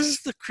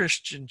does the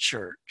Christian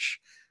church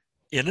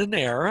in an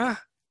era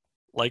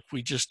like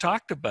we just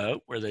talked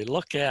about, where they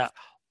look at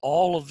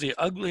all of the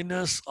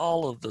ugliness,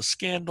 all of the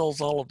scandals,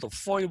 all of the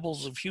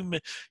foibles of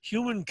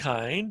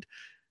humankind,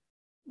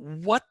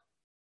 what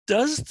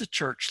does the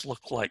church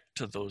look like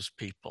to those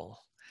people?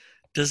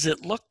 Does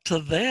it look to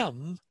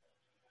them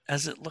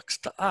as it looks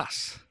to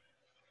us?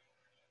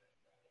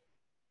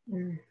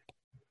 Mm.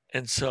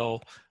 And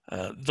so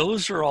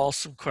those are all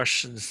some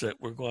questions that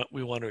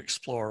we want to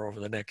explore over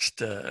the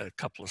next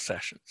couple of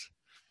sessions.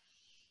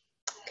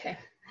 Okay.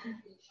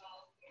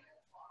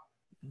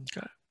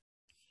 Okay.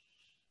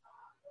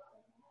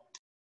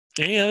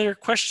 Any other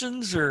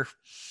questions or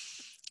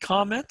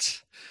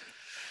comments?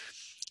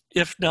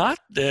 If not,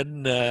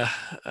 then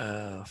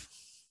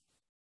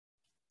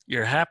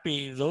you're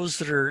happy. Those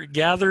that are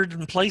gathered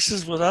in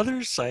places with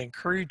others, I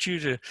encourage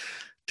you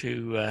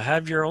to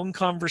have your own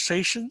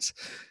conversations.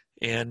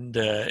 And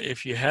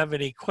if you have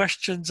any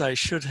questions, I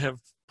should have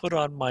put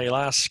on my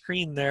last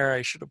screen there,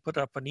 I should have put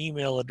up an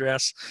email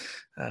address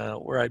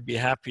where I'd be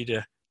happy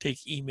to take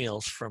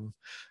emails from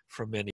any.